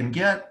 if I can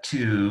get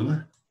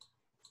to,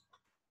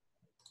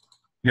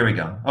 here we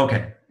go.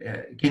 Okay,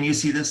 can you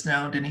see this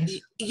now,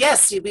 Denise?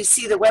 Yes, we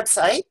see the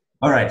website.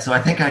 All right, so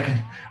I think I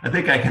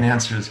can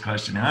answer this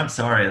question. Now, I'm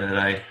sorry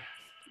that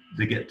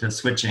to get to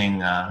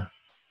switching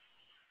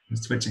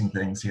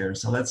things here.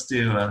 So let's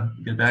do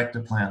get back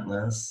to plant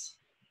lists.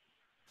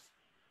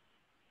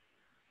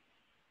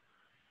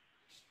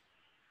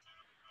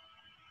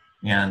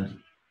 And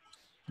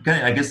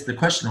okay, I guess the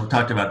question we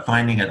talked about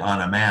finding it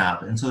on a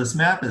map. And so this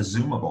map is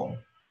zoomable.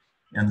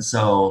 And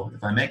so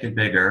if I make it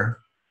bigger,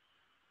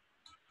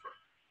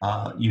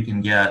 you can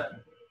get,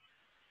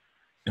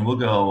 and we'll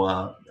go,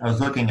 I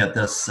was looking at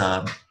this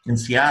in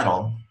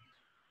Seattle,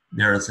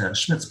 there's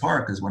Schmitz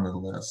Park is one of the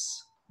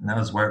lists. And that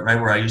was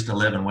right where I used to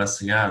live in West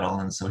Seattle.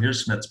 And so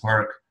here's Schmitz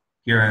Park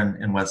here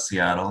in West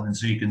Seattle. And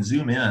so you can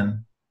zoom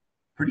in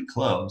pretty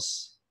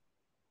close.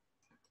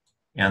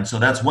 And so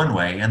that's one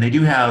way, and they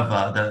do have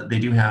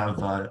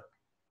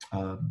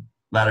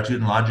latitude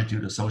and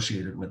longitude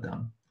associated with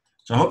them.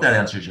 So I hope that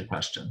answers your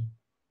question.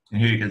 And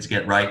here you can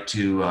get right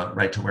to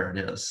where it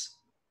is.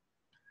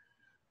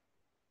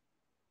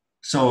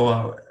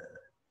 So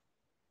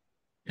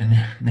and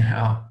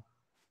now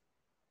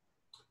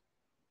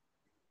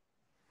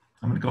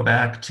I'm going to go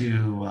back to.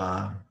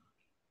 Don,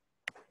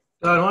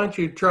 why don't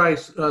you try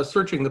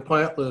searching the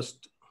plant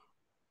list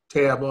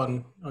tab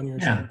on your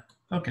screen?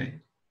 Okay.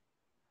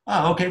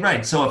 Oh, okay,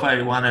 right. So if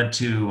I wanted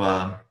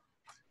to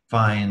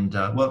find,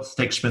 well, let's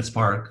take Schmitz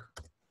Park.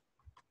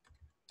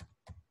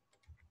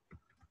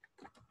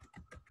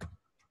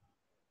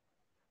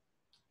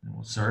 And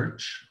we'll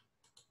search.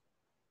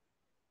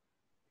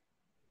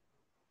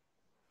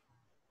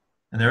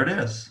 And there it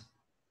is.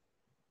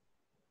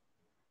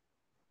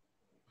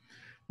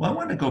 Well, I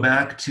want to go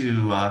back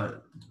to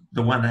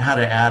the one how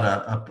to add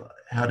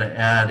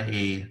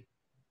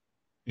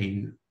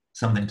a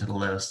something to the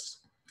list.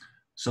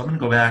 So I'm going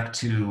to go back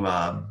to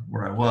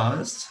where I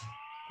was.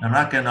 I'm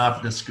not getting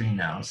off the screen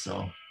now,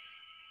 so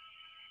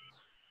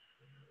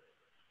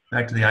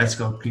back to the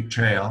Icefield Creek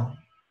Trail.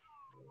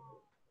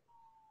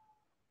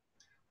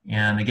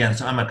 And again,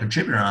 so I'm a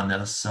contributor on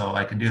this, so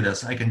I can do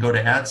this. I can go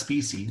to Add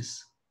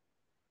Species,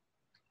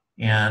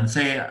 and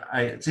say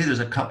there's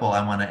a couple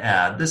I want to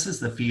add. This is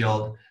the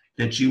field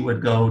that you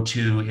would go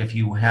to if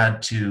you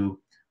had to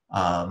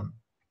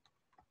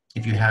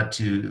if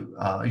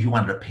you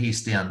wanted to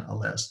paste in a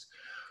list.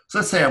 So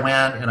let's say I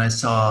went and I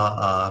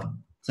saw,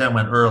 say I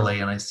went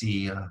early and I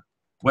see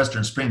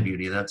Western Spring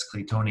Beauty, that's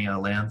Claytonia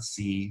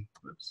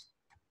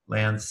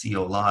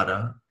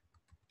lanceolata.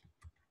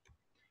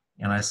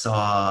 And I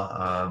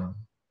saw,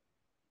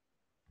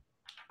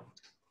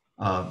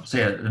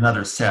 say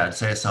another sedge,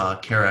 say I saw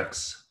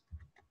Carex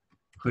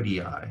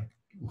hoodii,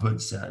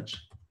 hood sedge.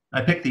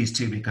 I picked these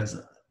two because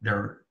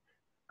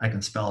I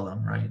can spell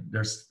them, right?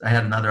 I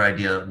had another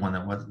idea of one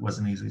that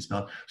wasn't easily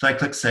spelled. So I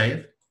click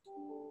Save.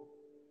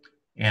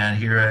 And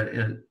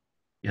here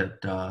it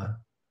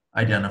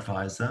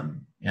identifies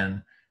them.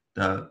 And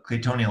the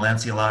Claytonia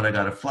lanceolata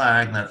got a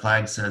flag, and that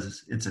flag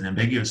says it's an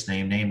ambiguous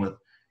name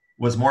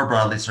was more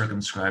broadly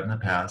circumscribed in the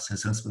past,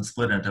 has since been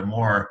split into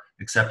more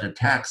accepted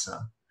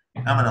taxa.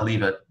 I'm going to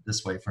leave it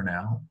this way for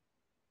now.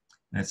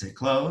 And I say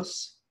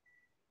close.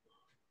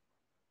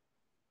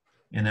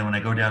 And then when I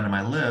go down to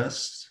my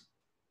list,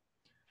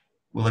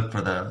 we'll look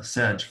for the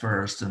sedge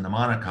first and the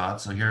monocot.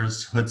 So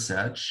here's hood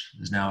sedge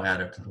is now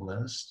added to the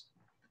list.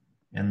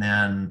 And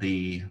then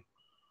the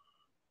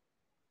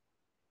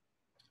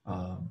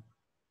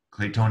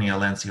Claytonia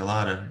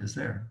lanceolata is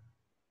there.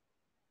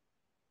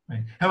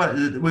 Right. How about,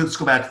 let's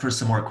go back for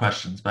some more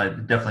questions, but I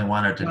definitely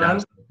wanted to.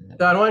 Don,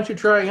 why don't you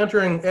try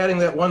adding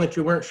that one that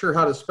you weren't sure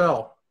how to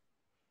spell?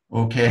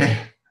 Okay.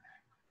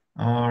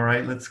 All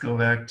right, let's go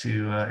back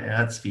to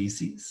add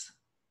species.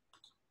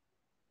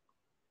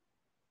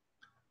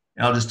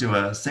 And I'll just do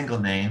a single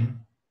name.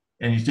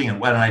 And you're thinking,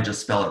 why don't I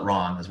just spell it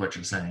wrong, is what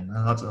you're saying.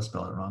 I'll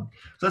spell it wrong.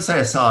 So let's say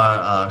I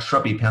saw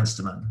shrubby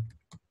penstemon.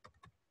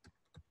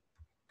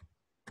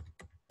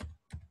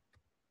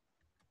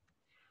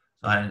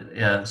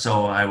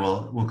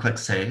 So we'll click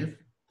save.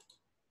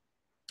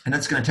 And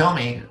it's going to tell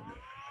me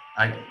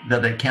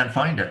that I can't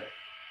find it.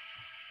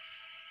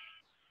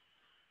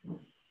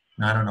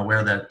 Now, I don't know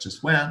where that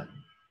just went,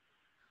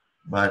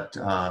 but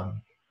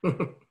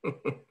we'll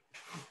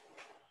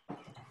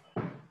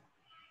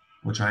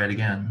try it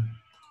again.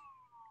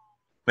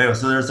 But anyway,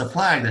 so there's a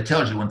flag that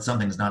tells you when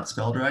something's not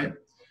spelled right.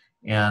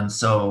 And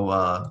so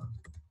I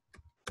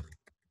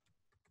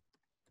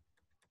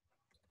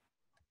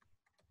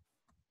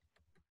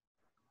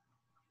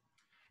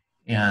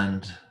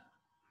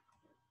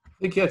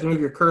think you have to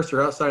move your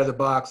cursor outside of the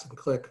box and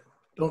click.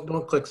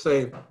 Don't click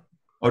save.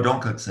 Oh,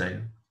 don't click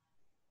save.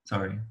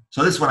 Sorry.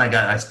 So this one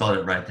I spelled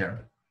it right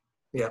there.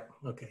 Yeah.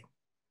 Okay.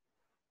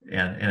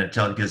 And it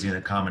gives you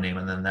the common name,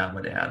 and then that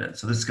would add it.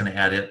 So this is going to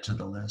add it to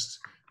the list.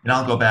 And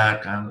I'll go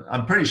back.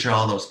 I'm pretty sure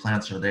all those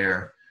plants are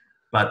there.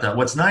 But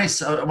what's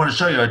nice, I want to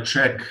show you a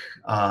trick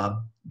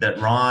that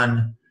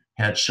Ron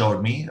had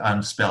showed me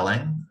on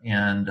spelling.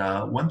 And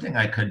one thing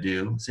I could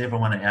do, say if I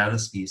want to add a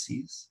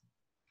species,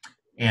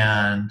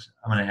 and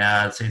I'm going to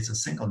add, say it's a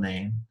single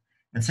name,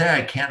 and say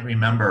I can't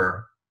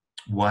remember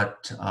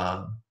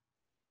how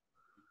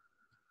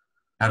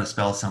to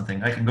spell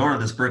something. I can go to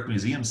this Burke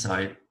Museum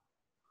site,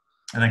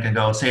 and I can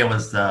go, say it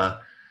was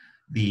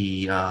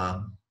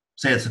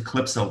say it's a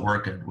Calypso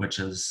orchid, which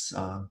is,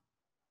 I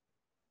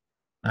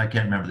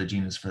can't remember the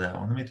genus for that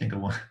one. Let me think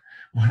of what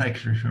I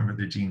can remember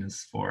the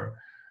genus for.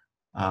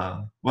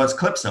 Well, it's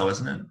Calypso,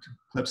 isn't it?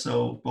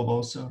 Calypso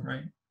bulbosa,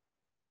 right?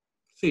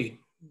 C.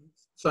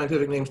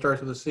 Scientific name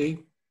starts with a C.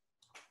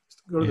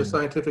 Go to the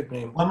scientific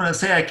name. Well, I'm going to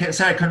say I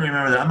couldn't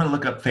remember that. I'm going to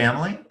look up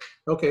family.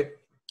 Okay.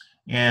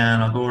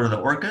 And I'll go to the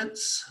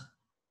orchids.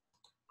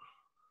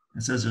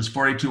 It says there's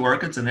 42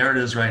 orchids, and there it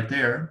is right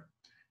there.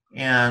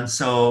 And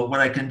so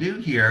what I can do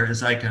here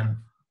is I can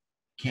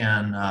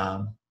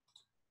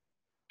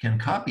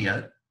copy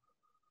it,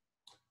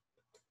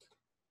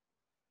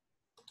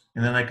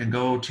 and then I can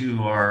go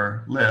to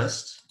our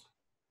list,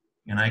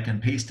 and I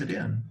can paste it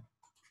in.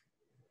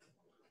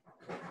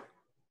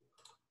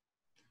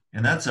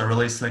 And that's a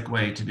really slick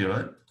way to do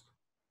it.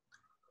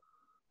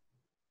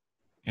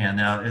 And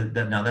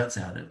now that's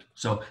added.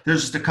 So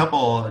there's just a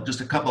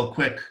couple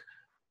quick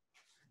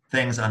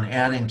things on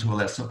adding to a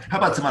list. So how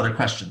about some other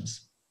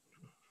questions?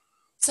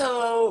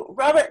 So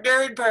Robert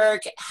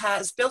Nuremberg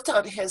has built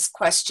on his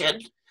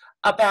question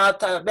about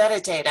the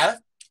metadata,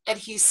 and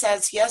he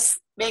says, yes,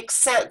 makes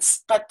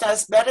sense, but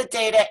does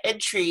metadata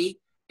entry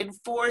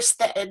enforce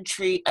the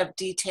entry of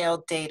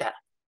detailed data?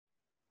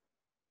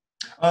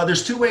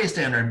 There's two ways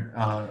to enter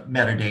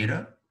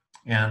metadata,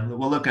 and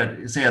we'll look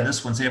at, say on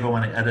this one, say if I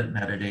want to edit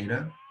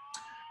metadata.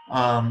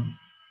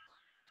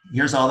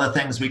 Here's all the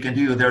things we can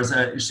do.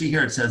 You see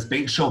here it says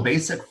show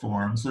basic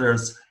form. So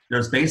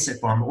there's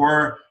basic form,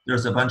 or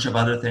there's a bunch of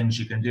other things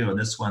you can do. And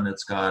this one,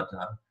 it's got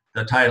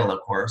the title,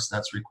 of course,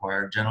 that's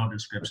required. General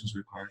descriptions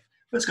required.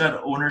 But it's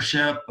got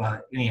ownership,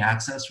 any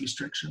access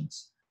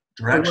restrictions,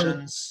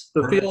 directions.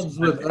 The fields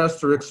with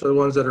asterisks are the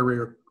ones that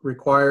are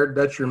required.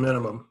 That's your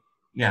minimum.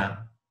 Yeah,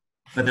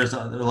 but there's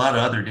a lot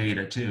of other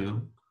data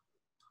too.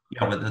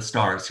 Yeah, with the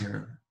stars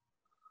here.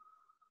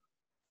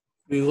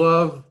 We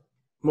love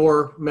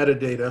more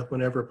metadata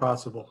whenever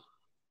possible.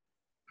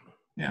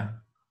 Yeah.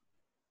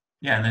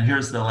 Yeah, and then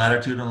here's the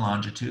latitude and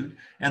longitude.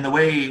 And the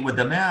way with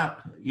the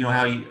map, you know,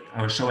 I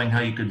was showing how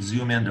you could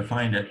zoom in to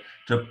find it.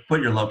 To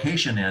put your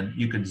location in,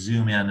 you could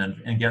zoom in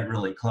and get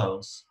really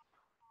close.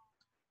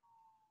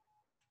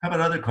 How about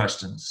other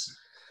questions?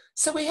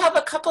 So we have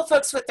a couple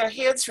folks with their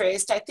hands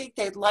raised. I think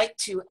they'd like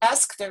to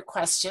ask their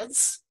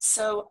questions.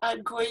 So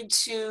I'm going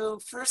to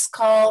first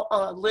call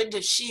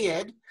Linda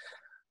Sheehan.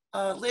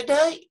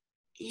 Linda,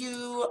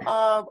 you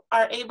are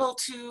able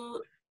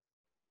to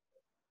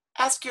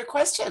ask your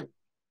question.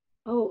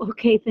 Oh,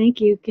 okay. Thank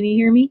you. Can you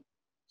hear me?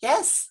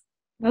 Yes.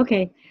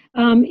 Okay.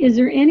 Is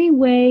there any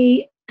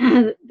way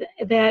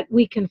that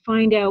we can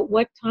find out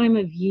what time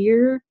of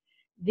year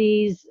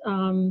these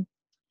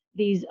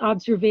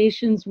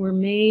observations were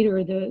made,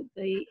 or the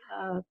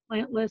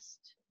plant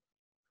list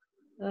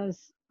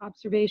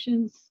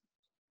observations?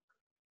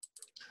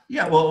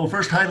 Yeah. Well,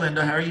 first, hi,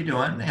 Linda. How are you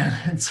doing?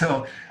 And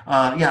so,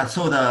 yeah.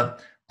 So the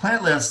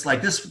plant list,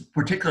 like this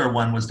particular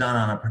one, was done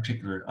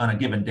on a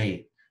given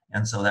date,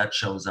 and so that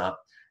shows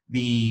up.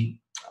 The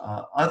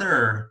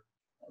other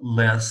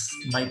lists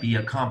might be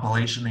a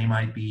compilation. They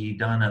might be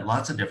done at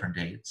lots of different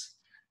dates.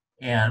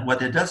 And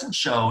what it doesn't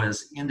show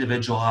is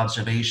individual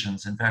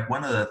observations. In fact,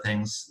 one of the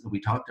things that we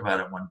talked about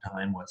at one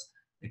time was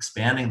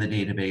expanding the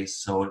database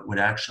so it would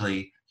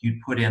actually, you'd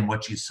put in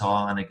what you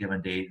saw on a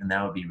given date and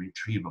that would be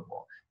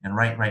retrievable. And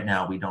right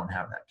now, we don't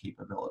have that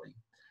capability.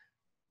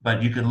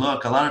 But you can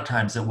look, a lot of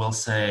times it will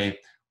say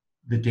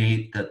the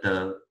date that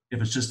the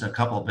if it's just a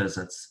couple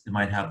visits, it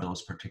might have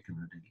those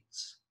particular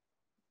dates.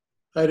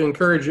 I'd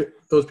encourage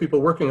those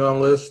people working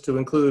on lists to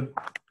include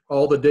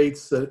all the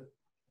dates that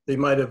they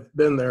might have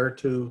been there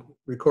to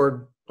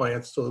record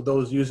plants, so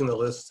those using the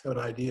list have an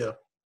idea.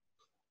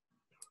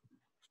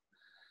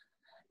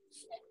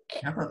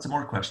 How about some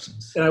more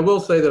questions? And I will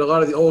say that a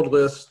lot of the old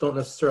lists don't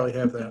necessarily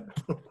have that.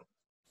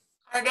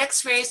 Our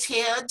next raised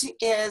hand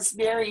is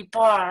Mary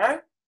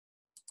Barr.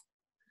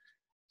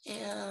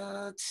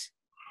 And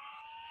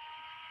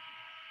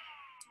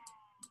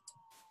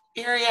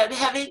Mary, I'm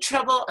having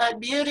trouble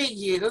unmuting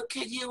you.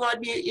 Can you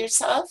unmute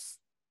yourself?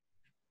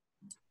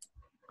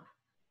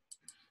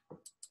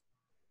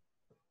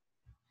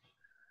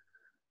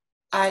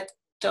 I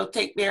don't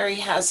think Mary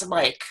has a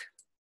mic.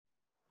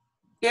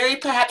 Mary,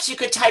 perhaps you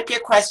could type your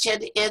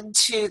question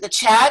into the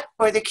chat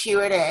or the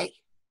Q&A.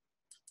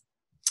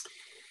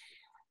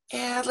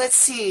 And let's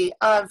see,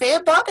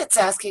 Van Bobbitt's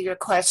asking a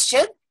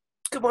question.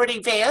 Good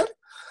morning, Van.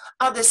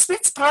 On the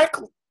Smiths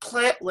Park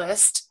plant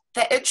list,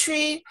 the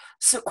entry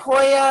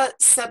Sequoia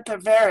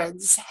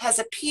sempervirens has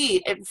a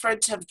P in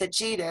front of the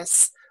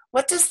genus.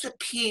 What does the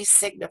P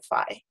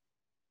signify?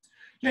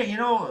 Yeah, you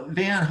know,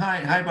 Van,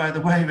 hi, by the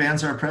way,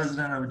 Van's our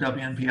president of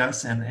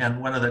WNPS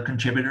and one of the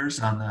contributors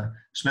on the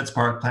Schmitz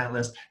Park plant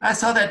list. I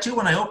saw that too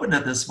when I opened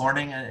it this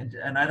morning,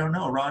 and I don't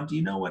know, Ron, do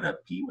you know what a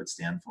P would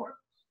stand for?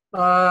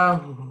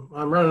 I'm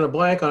running a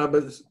blank on it,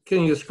 but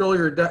can you scroll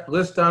your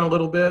list down a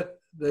little bit?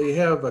 They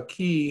have a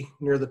key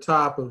near the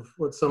top of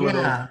what some of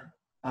them.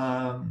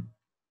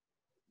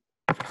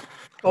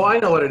 Oh, I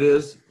know what it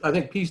is. I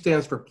think P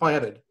stands for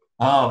planted.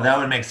 Oh, that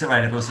would make sense,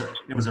 right? It was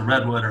a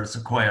redwood or a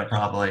sequoia,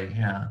 probably,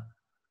 yeah.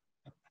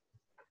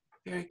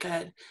 Very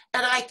good.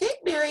 And I think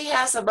Mary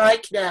has a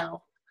mic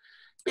now.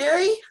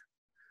 Mary,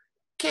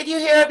 can you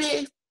hear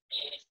me?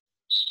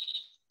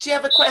 Do you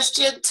have a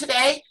question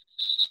today?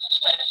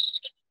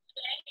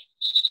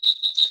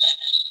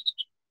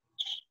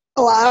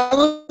 Oh, I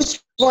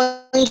was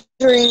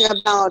wondering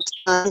about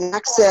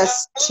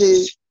access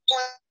to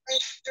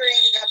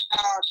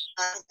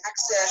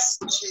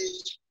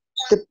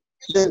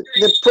the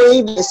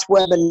previous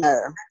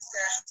webinar.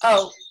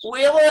 Oh,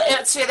 we will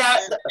answer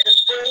that.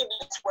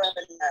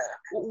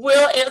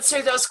 We'll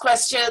answer those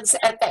questions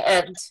at the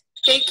end.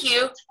 Thank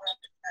you.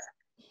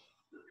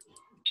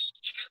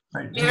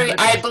 Right. Mary,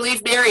 I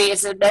believe Mary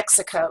is in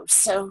Mexico,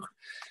 so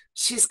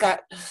she's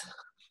got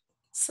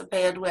some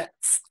bandwidth.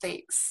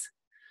 Thanks.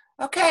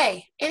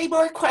 Okay, any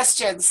more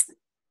questions?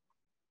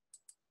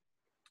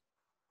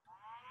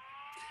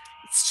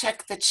 Let's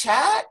check the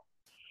chat.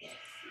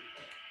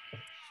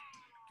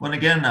 Well,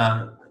 again,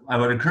 I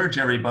would encourage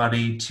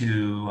everybody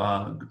to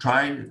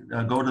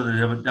go to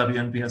the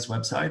WNPS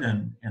website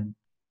and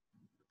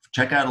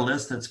check out a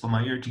list that's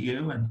familiar to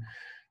you. And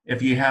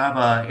if you have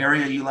an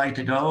area you like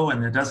to go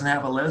and it doesn't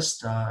have a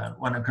list, I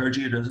want to encourage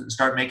you to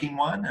start making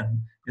one.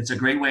 And it's a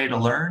great way to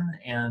learn,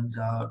 and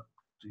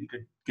you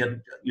could get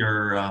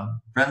your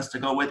friends to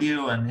go with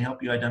you and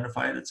help you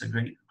identify it. It's a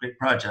great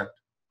project.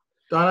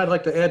 Don, I'd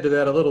like to add to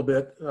that a little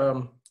bit.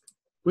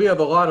 We have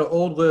a lot of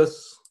old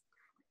lists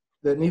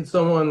that need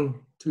someone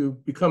to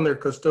become their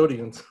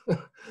custodians.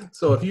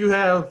 So if you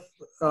have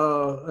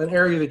an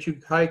area that you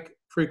hike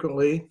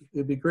frequently,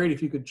 it'd be great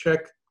if you could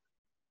check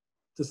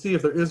to see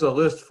if there is a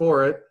list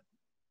for it.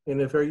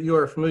 And if you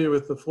are familiar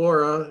with the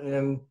flora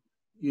and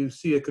you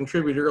see a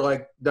contributor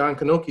like Don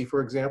Kanoki,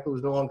 for example,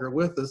 who's no longer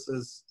with us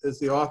as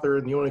the author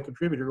and the only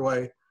contributor,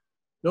 why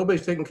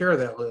nobody's taking care of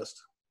that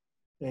list.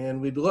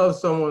 And we'd love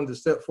someone to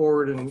step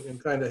forward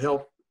and kind of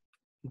help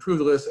improve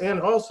the list.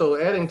 And also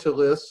adding to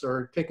lists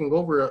or taking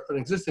over an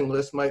existing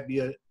list might be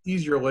an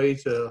easier way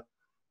to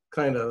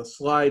kind of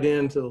slide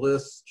into the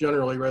lists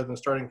generally rather than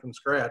starting from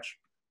scratch.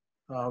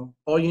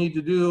 All you need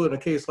to do in a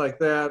case like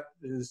that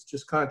is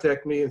just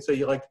contact me and say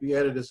you'd like to be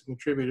added as a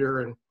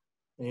contributor, and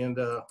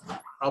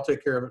I'll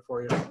take care of it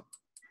for you.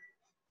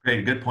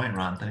 Great, good point,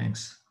 Ron,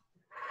 thanks.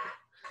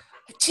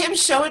 Tim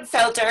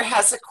Schoenfelder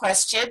has a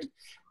question.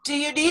 Do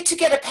you need to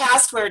get a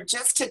password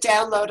just to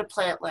download a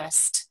plant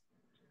list?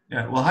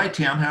 Yeah, well, hi,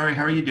 Tim. How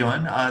are you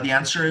doing? The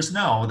answer is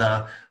no.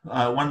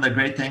 One of the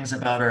great things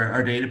about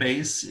our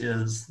database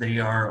is they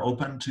are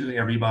open to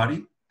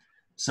everybody.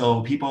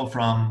 So people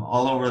from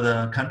all over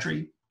the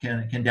country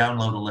can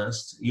download a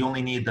list. You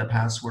only need the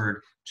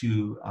password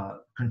to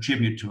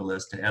contribute to a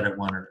list, to edit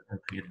one or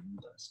create a new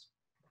list.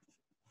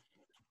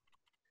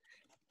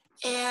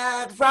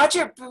 And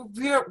Roger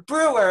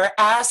Brewer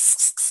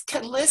asks,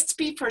 can lists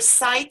be for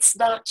sites,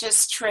 not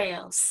just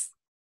trails?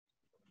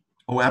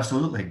 Oh,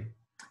 absolutely.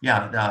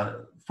 Yeah,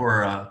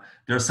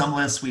 there are some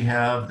lists we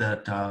have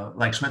that,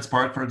 like Schmitz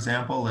Park, for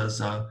example,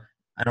 is, I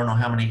don't know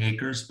how many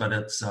acres, but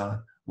it's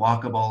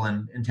walkable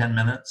in 10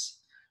 minutes.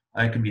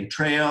 It can be a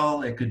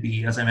trail. It could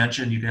be, as I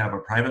mentioned, you could have a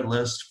private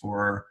list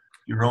for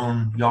your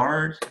own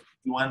yard. If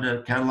you wanted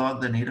to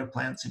catalog the native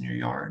plants in your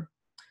yard.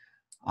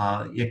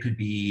 It could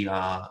be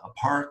a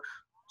park.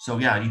 So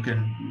yeah, you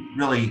can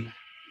really,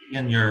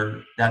 in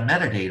that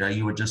metadata,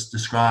 you would just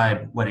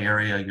describe what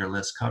area your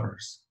list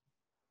covers.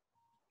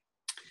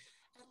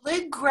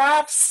 Lynn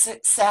Graff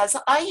says,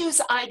 I use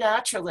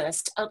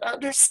iNaturalist and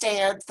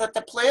understand that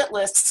the plant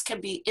lists can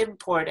be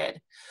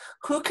imported.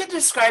 Who can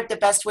describe the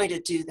best way to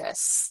do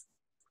this?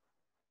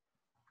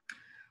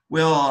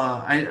 Well,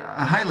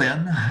 hi,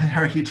 Lynn.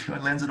 How are you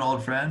doing? Lynn's an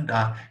old friend.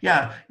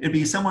 Yeah, it'd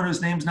be someone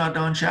whose name's not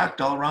Don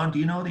Schaechtel. Ron, do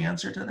you know the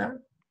answer to that?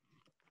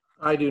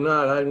 I do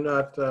not. I'm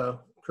not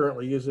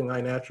currently using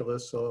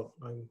iNaturalist, so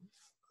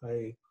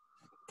I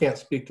can't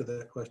speak to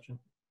that question.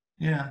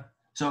 Yeah.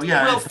 So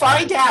yeah. We'll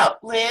find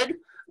out, Lynn.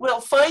 We'll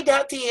find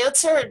out the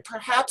answer, and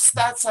perhaps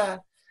that's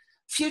a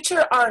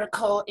future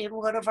article in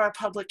one of our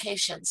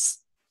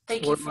publications.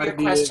 Thank you for your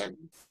question.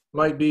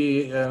 Might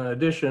be an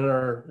addition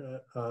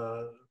or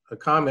a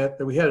comment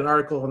that we had an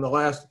article in the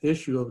last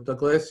issue of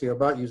Douglasia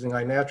about using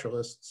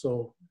iNaturalist,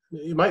 so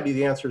it might be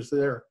the answers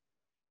there.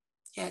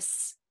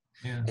 Yes.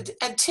 Yeah.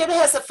 And Tim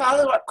has a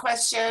follow-up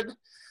question.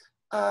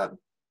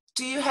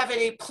 Do you have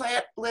any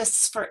plant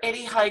lists for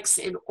any hikes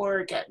in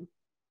Oregon?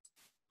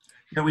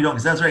 No, we don't,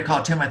 because that's right,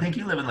 call Tim. I think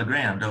you live in La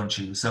Grande, don't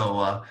you?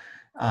 So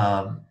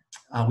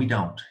we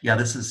don't. Yeah,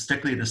 this is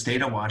strictly the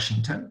state of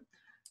Washington,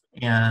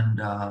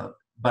 and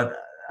but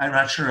I'm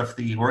not sure if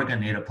the Oregon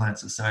Native Plant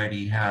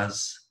Society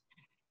has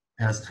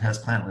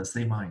plant lists.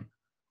 They might.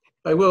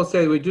 I will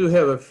say we do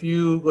have a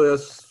few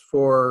lists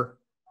for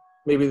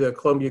maybe the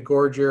Columbia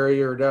Gorge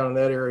area or down in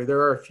that area.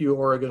 There are a few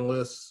Oregon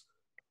lists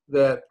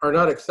that are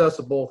not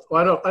accessible.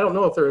 Well, I don't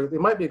know if they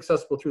might be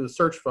accessible through the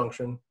search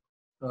function.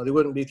 They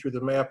wouldn't be through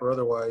the map or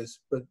otherwise,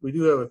 but we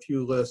do have a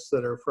few lists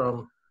that are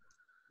from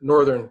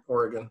northern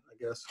Oregon, I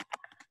guess.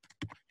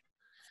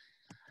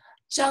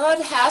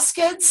 John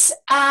Haskins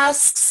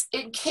asks,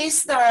 in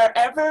case there are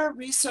ever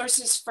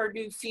resources for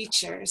new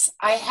features,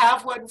 I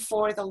have one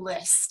for the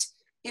list.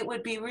 It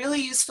would be really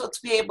useful to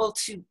be able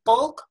to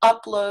bulk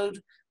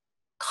upload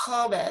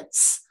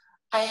comments.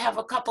 I have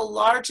a couple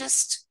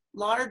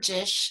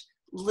largish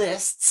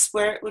lists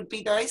where it would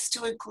be nice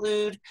to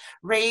include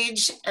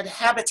range and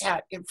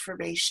habitat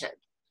information.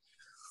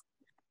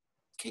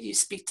 Can you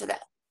speak to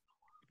that?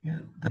 Yeah,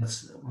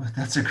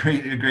 that's a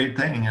great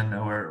thing,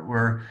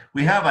 and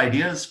we have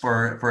ideas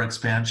for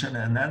expansion,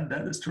 and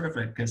that is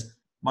terrific, because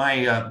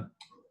my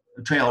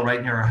trail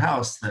right near our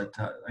house that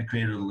I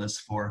created a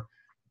list for,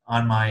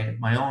 on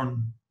my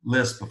own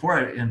list before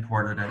I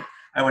imported it,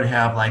 I would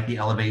have like the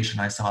elevation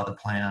I saw the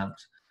plant,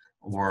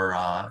 or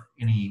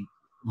any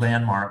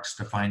landmarks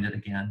to find it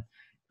again.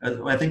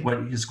 I think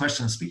what his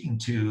question is speaking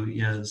to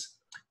is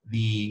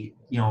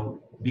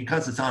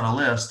because it's on a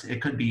list,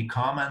 it could be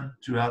common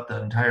throughout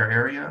the entire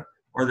area,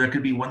 or there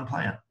could be one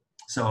plant.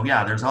 So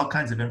yeah, there's all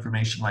kinds of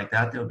information like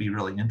that would be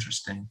really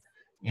interesting.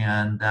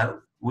 And that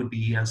would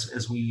be,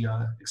 as we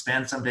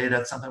expand someday,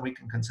 that's something we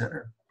can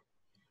consider.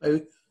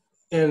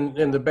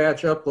 And the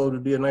batch upload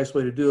would be a nice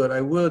way to do it.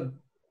 I would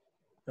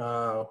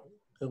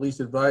at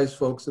least advise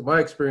folks that my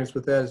experience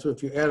with that is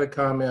if you add a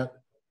comment,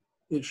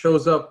 it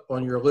shows up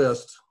on your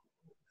list,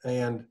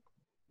 and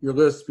your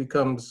list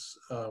becomes,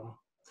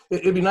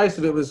 it'd be nice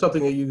if it was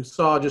something that you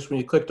saw just when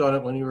you clicked on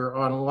it when you were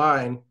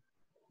online,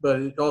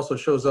 but it also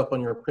shows up on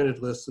your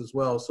printed list as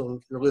well.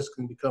 So your list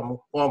can become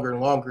longer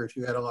and longer if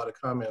you add a lot of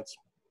comments.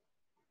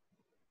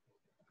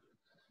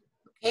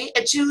 Okay,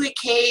 and Julie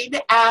Kane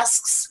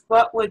asks,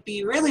 what would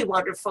be really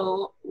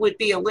wonderful would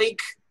be a link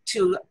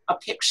to a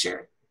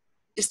picture.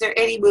 Is there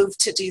any move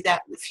to do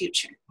that in the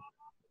future?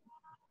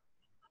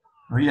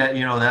 Well, yeah,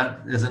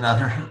 that is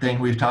another thing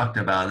we've talked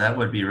about. That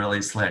would be really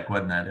slick,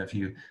 wouldn't it? If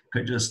you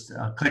could just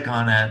click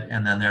on it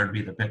and then there'd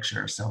be the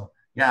picture. So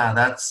yeah,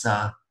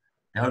 that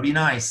would be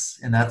nice,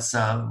 and that's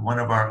one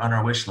of on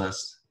our wish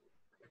list.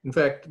 In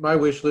fact, my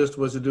wish list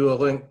was to do a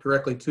link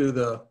directly to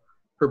the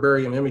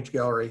herbarium image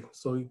gallery,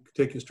 so it could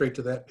take you straight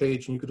to that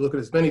page, and you could look at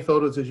as many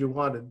photos as you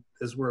wanted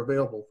as were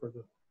available for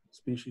the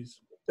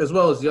species, as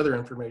well as the other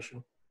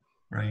information.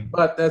 Right.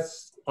 But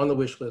that's on the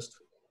wish list.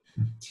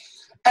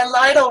 And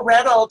Lionel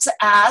Reynolds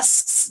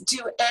asks, do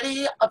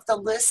any of the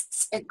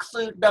lists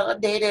include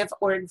non-native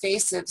or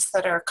invasives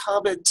that are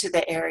common to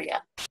the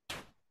area?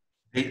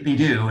 They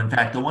do. In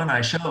fact, the one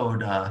I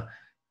showed,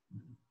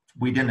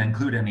 we didn't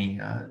include any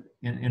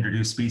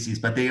introduced species,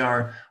 but they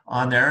are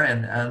on there,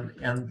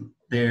 and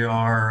they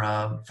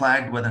are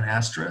flagged with an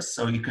asterisk,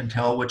 so you can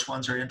tell which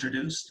ones are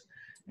introduced.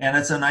 And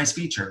it's a nice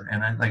feature.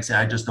 And like I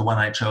said, the one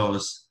I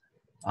chose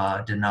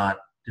did not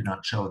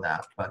show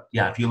that. But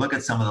yeah, if you look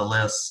at some of the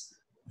lists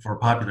for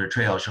popular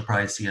trails, you'll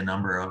probably see a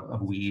number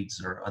of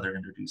weeds or other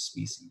introduced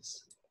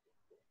species.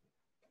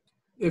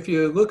 If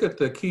you look at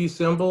the key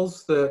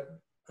symbols that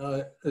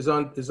is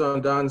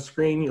on Don's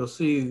screen, you'll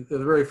see the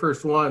very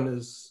first one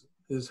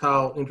is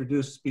how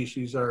introduced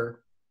species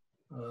are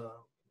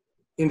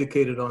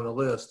indicated on the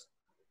list.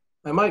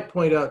 I might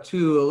point out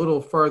too, a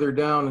little farther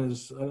down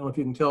is, I don't know if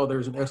you can tell,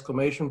 there's an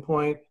exclamation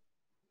point.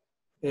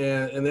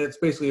 And that's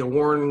basically a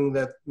warning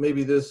that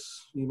maybe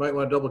you might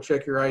want to double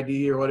check your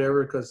ID or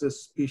whatever, because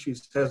this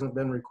species hasn't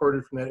been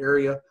recorded from that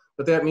area.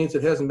 But that means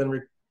there hasn't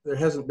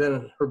been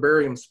a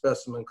herbarium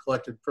specimen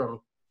collected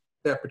from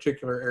that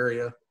particular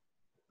area.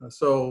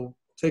 So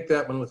take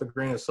that one with a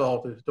grain of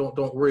salt.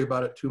 Don't worry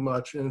about it too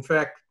much. And in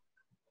fact,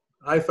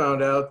 I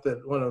found out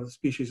that one of the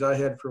species I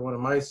had for one of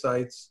my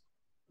sites,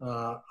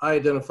 I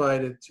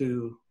identified it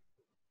to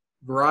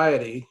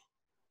variety,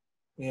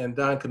 and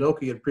Don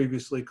Kanoki had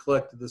previously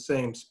collected the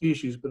same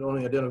species, but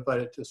only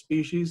identified it to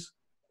species.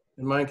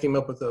 And mine came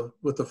up with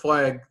the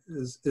flag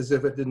as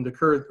if it didn't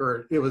occur,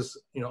 or it was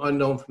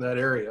unknown from that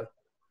area,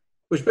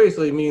 which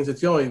basically means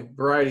it's the only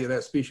variety of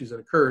that species that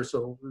occurs.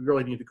 So we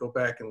really need to go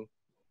back and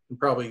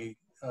probably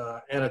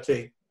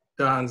annotate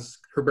Don's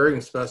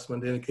herbarium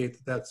specimen to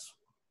indicate that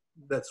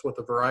that's what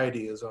the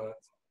variety is on it.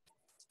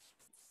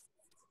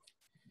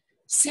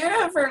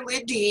 Sarah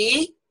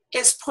Verlinde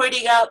is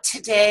pointing out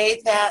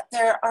today that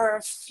there are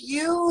a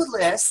few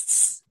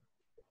lists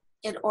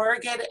in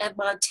Oregon and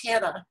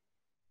Montana.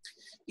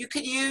 You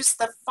can use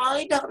the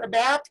Find on a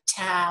Map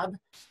tab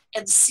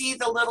and see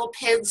the little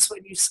pins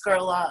when you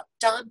scroll up.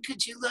 Don,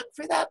 could you look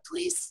for that,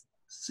 please?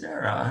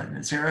 Sarah,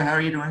 how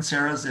are you doing?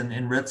 Sarah's in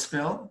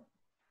Ritzville.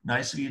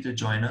 Nice of you to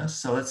join us.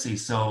 So let's see.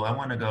 So I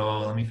want to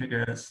go, let me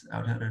figure out how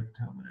I'm going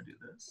to do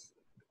this.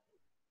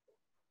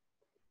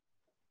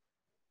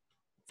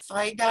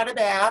 Find on a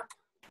Map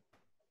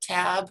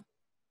tab.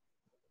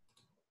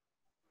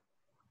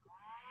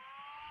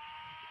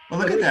 Well,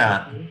 look at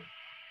that.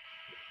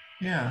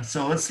 Yeah,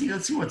 so let's see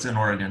what's in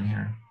Oregon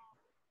here.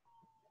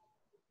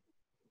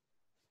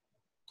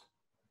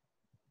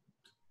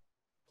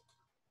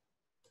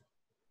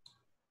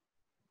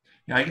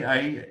 Yeah,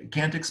 I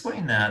can't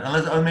explain that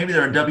unless, or maybe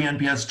there are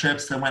WNPS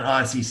trips that went. Oh,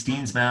 I see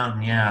Steens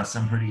Mountain. Yeah,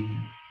 some pretty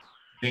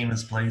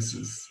famous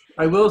places.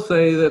 I will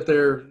say that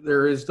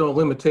there is no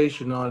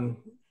limitation on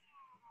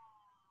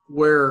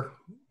where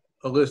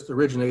a list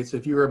originates.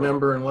 If you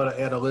remember and want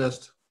to add a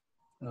list,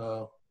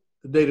 the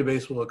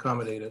database will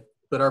accommodate it.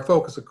 But our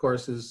focus, of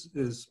course,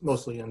 is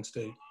mostly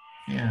in-state.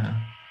 Yeah.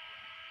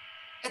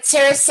 And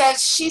Sarah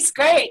says she's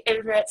great in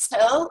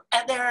Ritzville,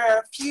 and there are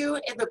a few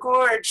in the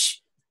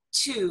gorge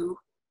too.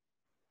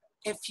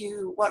 If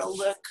you want to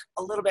look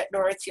a little bit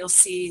north, you'll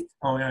see.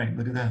 Oh, yeah,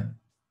 look at that.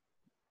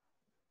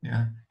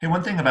 Yeah. Hey,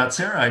 one thing about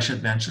Sarah I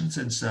should mention,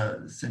 since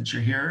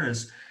you're here,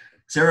 is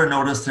Sarah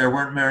noticed there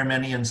weren't very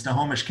many in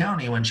Snohomish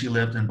County when she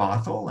lived in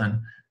Bothell,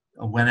 and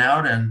went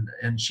out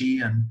and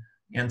she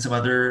and some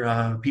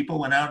other people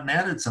went out and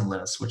added some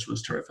lists, which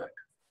was terrific.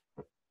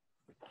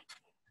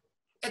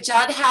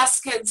 John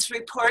Haskins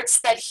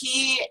reports that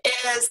he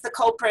is the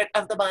culprit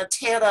of the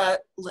Montana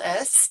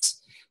list.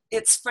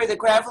 It's for the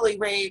gravelly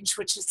range,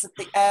 which is at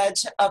the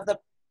edge of the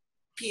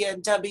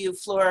PNW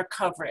flora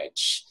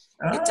coverage.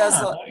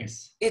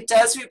 Nice. It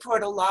does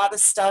report a lot of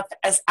stuff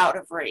as out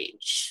of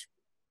range.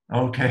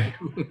 Okay.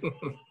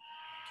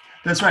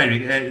 That's right.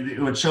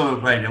 It would show,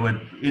 right,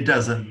 it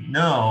doesn't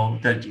know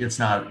that it's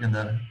not in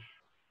the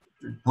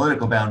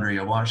political boundary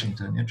of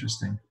Washington.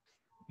 Interesting.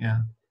 Yeah.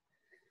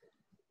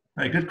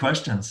 All right, good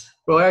questions.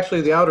 Well,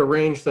 actually, the outer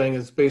range thing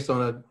is based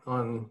on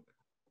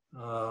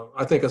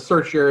I think a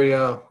search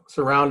area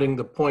surrounding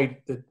the point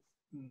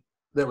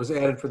that was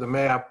added for the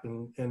map,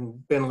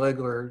 and Ben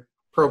Legler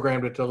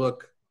programmed it to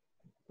look,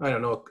 I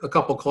don't know, a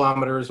couple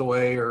kilometers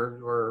away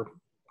or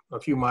a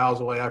few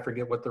miles away. I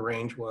forget what the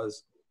range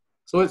was.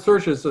 So it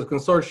searches a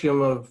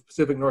consortium of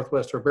Pacific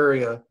Northwest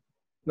herbaria,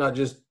 not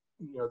just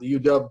the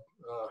UW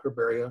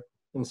herbaria,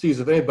 and sees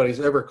if anybody's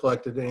ever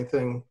collected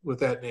anything with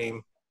that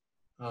name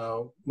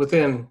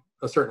within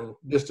a certain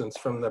distance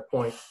from that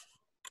point.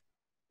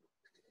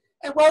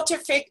 And Walter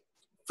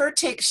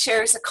Fertig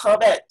shares a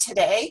comment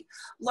today.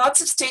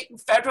 Lots of state and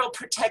federal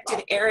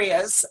protected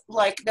areas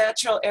like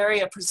natural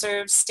area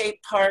preserves,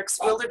 state parks,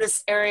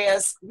 wilderness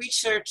areas,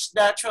 research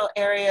natural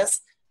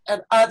areas,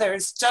 and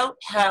others don't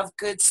have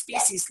good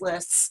species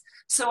lists.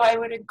 So I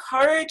would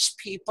encourage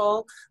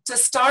people to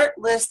start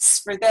lists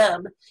for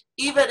them,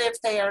 even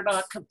if they are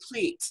not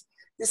complete.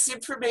 This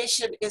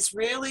information is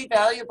really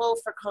valuable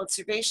for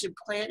conservation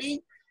planning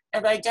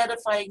and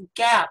identifying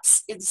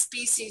gaps in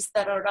species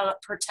that are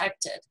not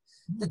protected.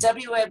 The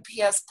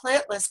WNPS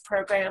Plant List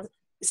program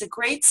is a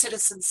great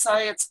citizen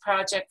science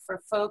project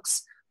for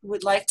folks who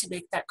would like to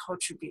make that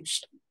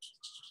contribution.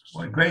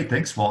 Well, great.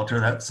 Thanks, Walter.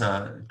 That's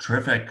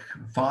terrific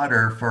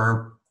fodder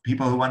for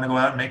people who want to go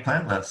out and make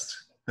plant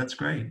lists. That's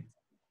great.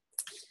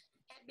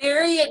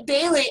 Marion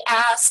Bailey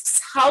asks,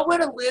 how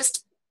would a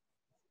list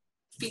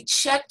be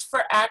checked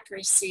for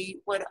accuracy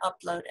when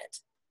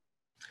uploaded?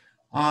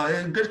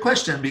 Good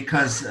question,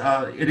 because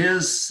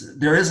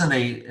there isn't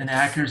an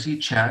accuracy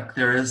check.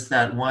 There is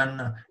that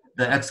one,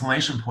 the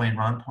exclamation point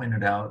Ron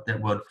pointed out,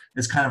 that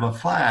is kind of a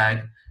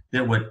flag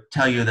that would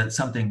tell you that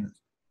something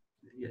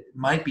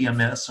might be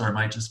amiss, or it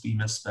might just be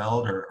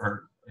misspelled,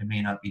 or it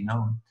may not be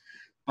known.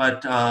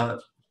 But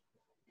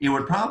it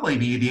would probably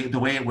be the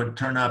way it would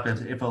turn up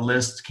if a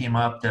list came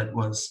up that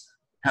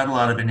had a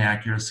lot of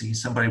inaccuracy.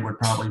 Somebody would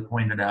probably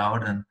point it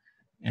out, and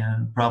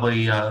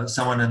probably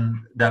someone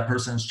in that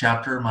person's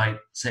chapter might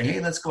say, hey,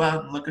 let's go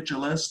out and look at your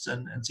list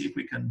and see if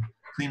we can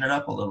clean it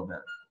up a little bit.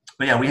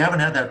 But yeah, we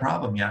haven't had that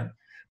problem yet.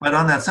 But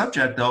on that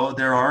subject, though,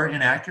 there are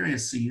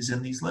inaccuracies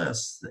in these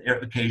lists.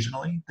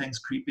 Occasionally, things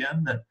creep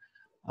in that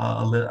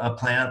a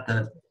plant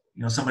that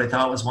somebody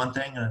thought was one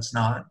thing and it's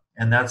not.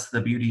 And that's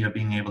the beauty of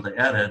being able to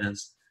edit,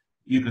 is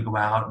you could go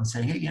out and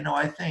say, hey, you know,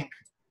 I think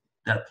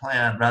that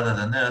plan, rather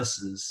than this,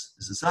 is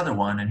this other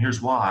one, and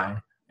here's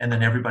why. And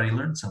then everybody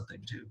learns something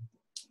too.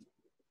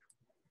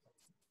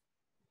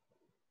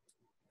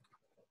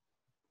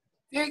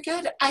 Very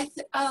good. I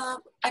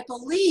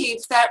believe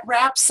that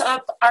wraps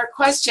up our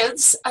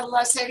questions,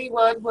 unless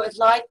anyone would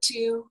like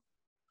to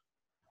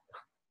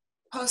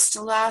post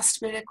a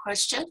last minute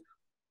question.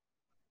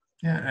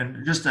 Yeah,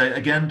 and just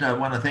again, I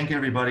want to thank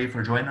everybody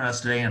for joining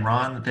us today. And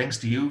Ron, thanks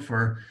to you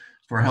for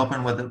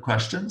helping with the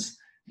questions.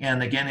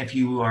 And again, if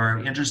you are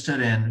interested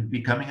in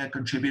becoming a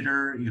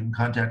contributor, you can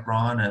contact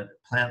Ron at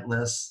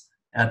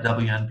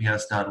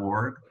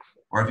plantlists@WNPS.org.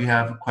 Or if you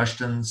have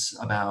questions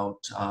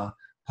about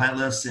plant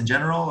lists in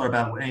general or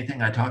about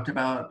anything I talked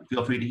about,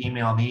 feel free to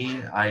email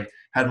me. I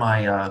had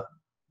my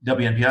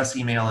WNPS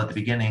email at the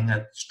beginning.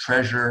 That's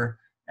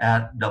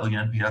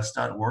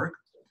treasure@WNPS.org.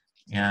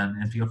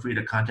 And feel free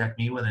to contact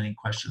me with any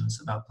questions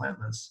about plant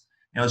lists.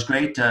 It was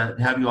great to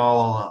have you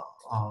all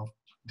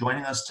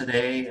joining us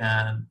today,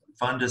 and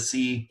fun to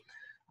see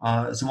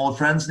some old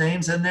friends'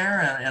 names in there,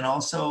 and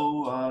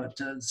also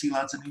to see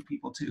lots of new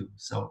people too.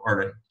 So,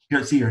 or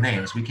to see your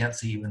names. We can't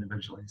see you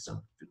individually,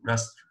 so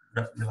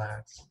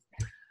relax.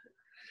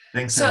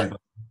 Thanks,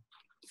 everybody.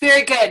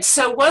 Very good.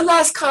 So one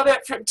last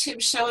comment from Tim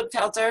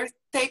Schoenfelder.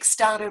 Thanks,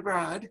 Don and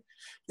Ron.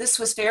 This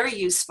was very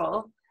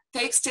useful.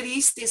 Thanks,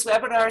 Denise. These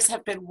webinars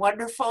have been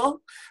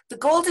wonderful. The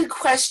golden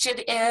question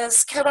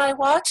is, can I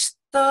watch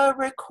the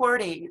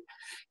recording?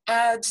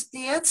 And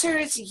the answer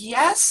is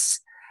yes.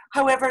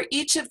 However,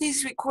 each of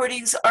these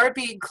recordings are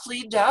being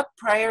cleaned up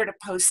prior to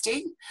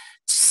posting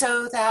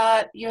so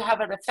that you have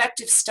an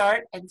effective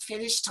start and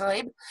finish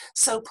time.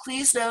 So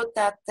please note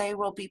that they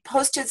will be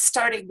posted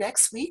starting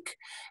next week,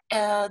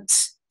 and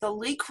the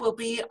link will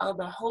be on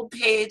the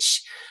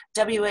homepage,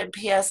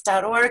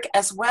 WNPS.org,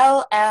 as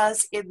well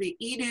as in the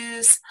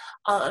e-news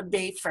on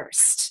May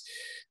 1st.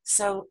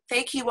 So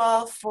thank you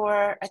all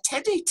for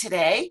attending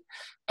today,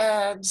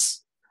 and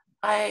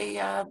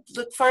I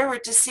look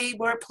forward to seeing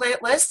more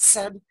plant lists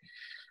and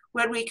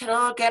when we can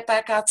all get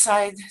back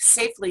outside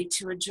safely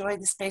to enjoy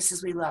the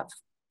spaces we love.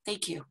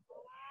 Thank you.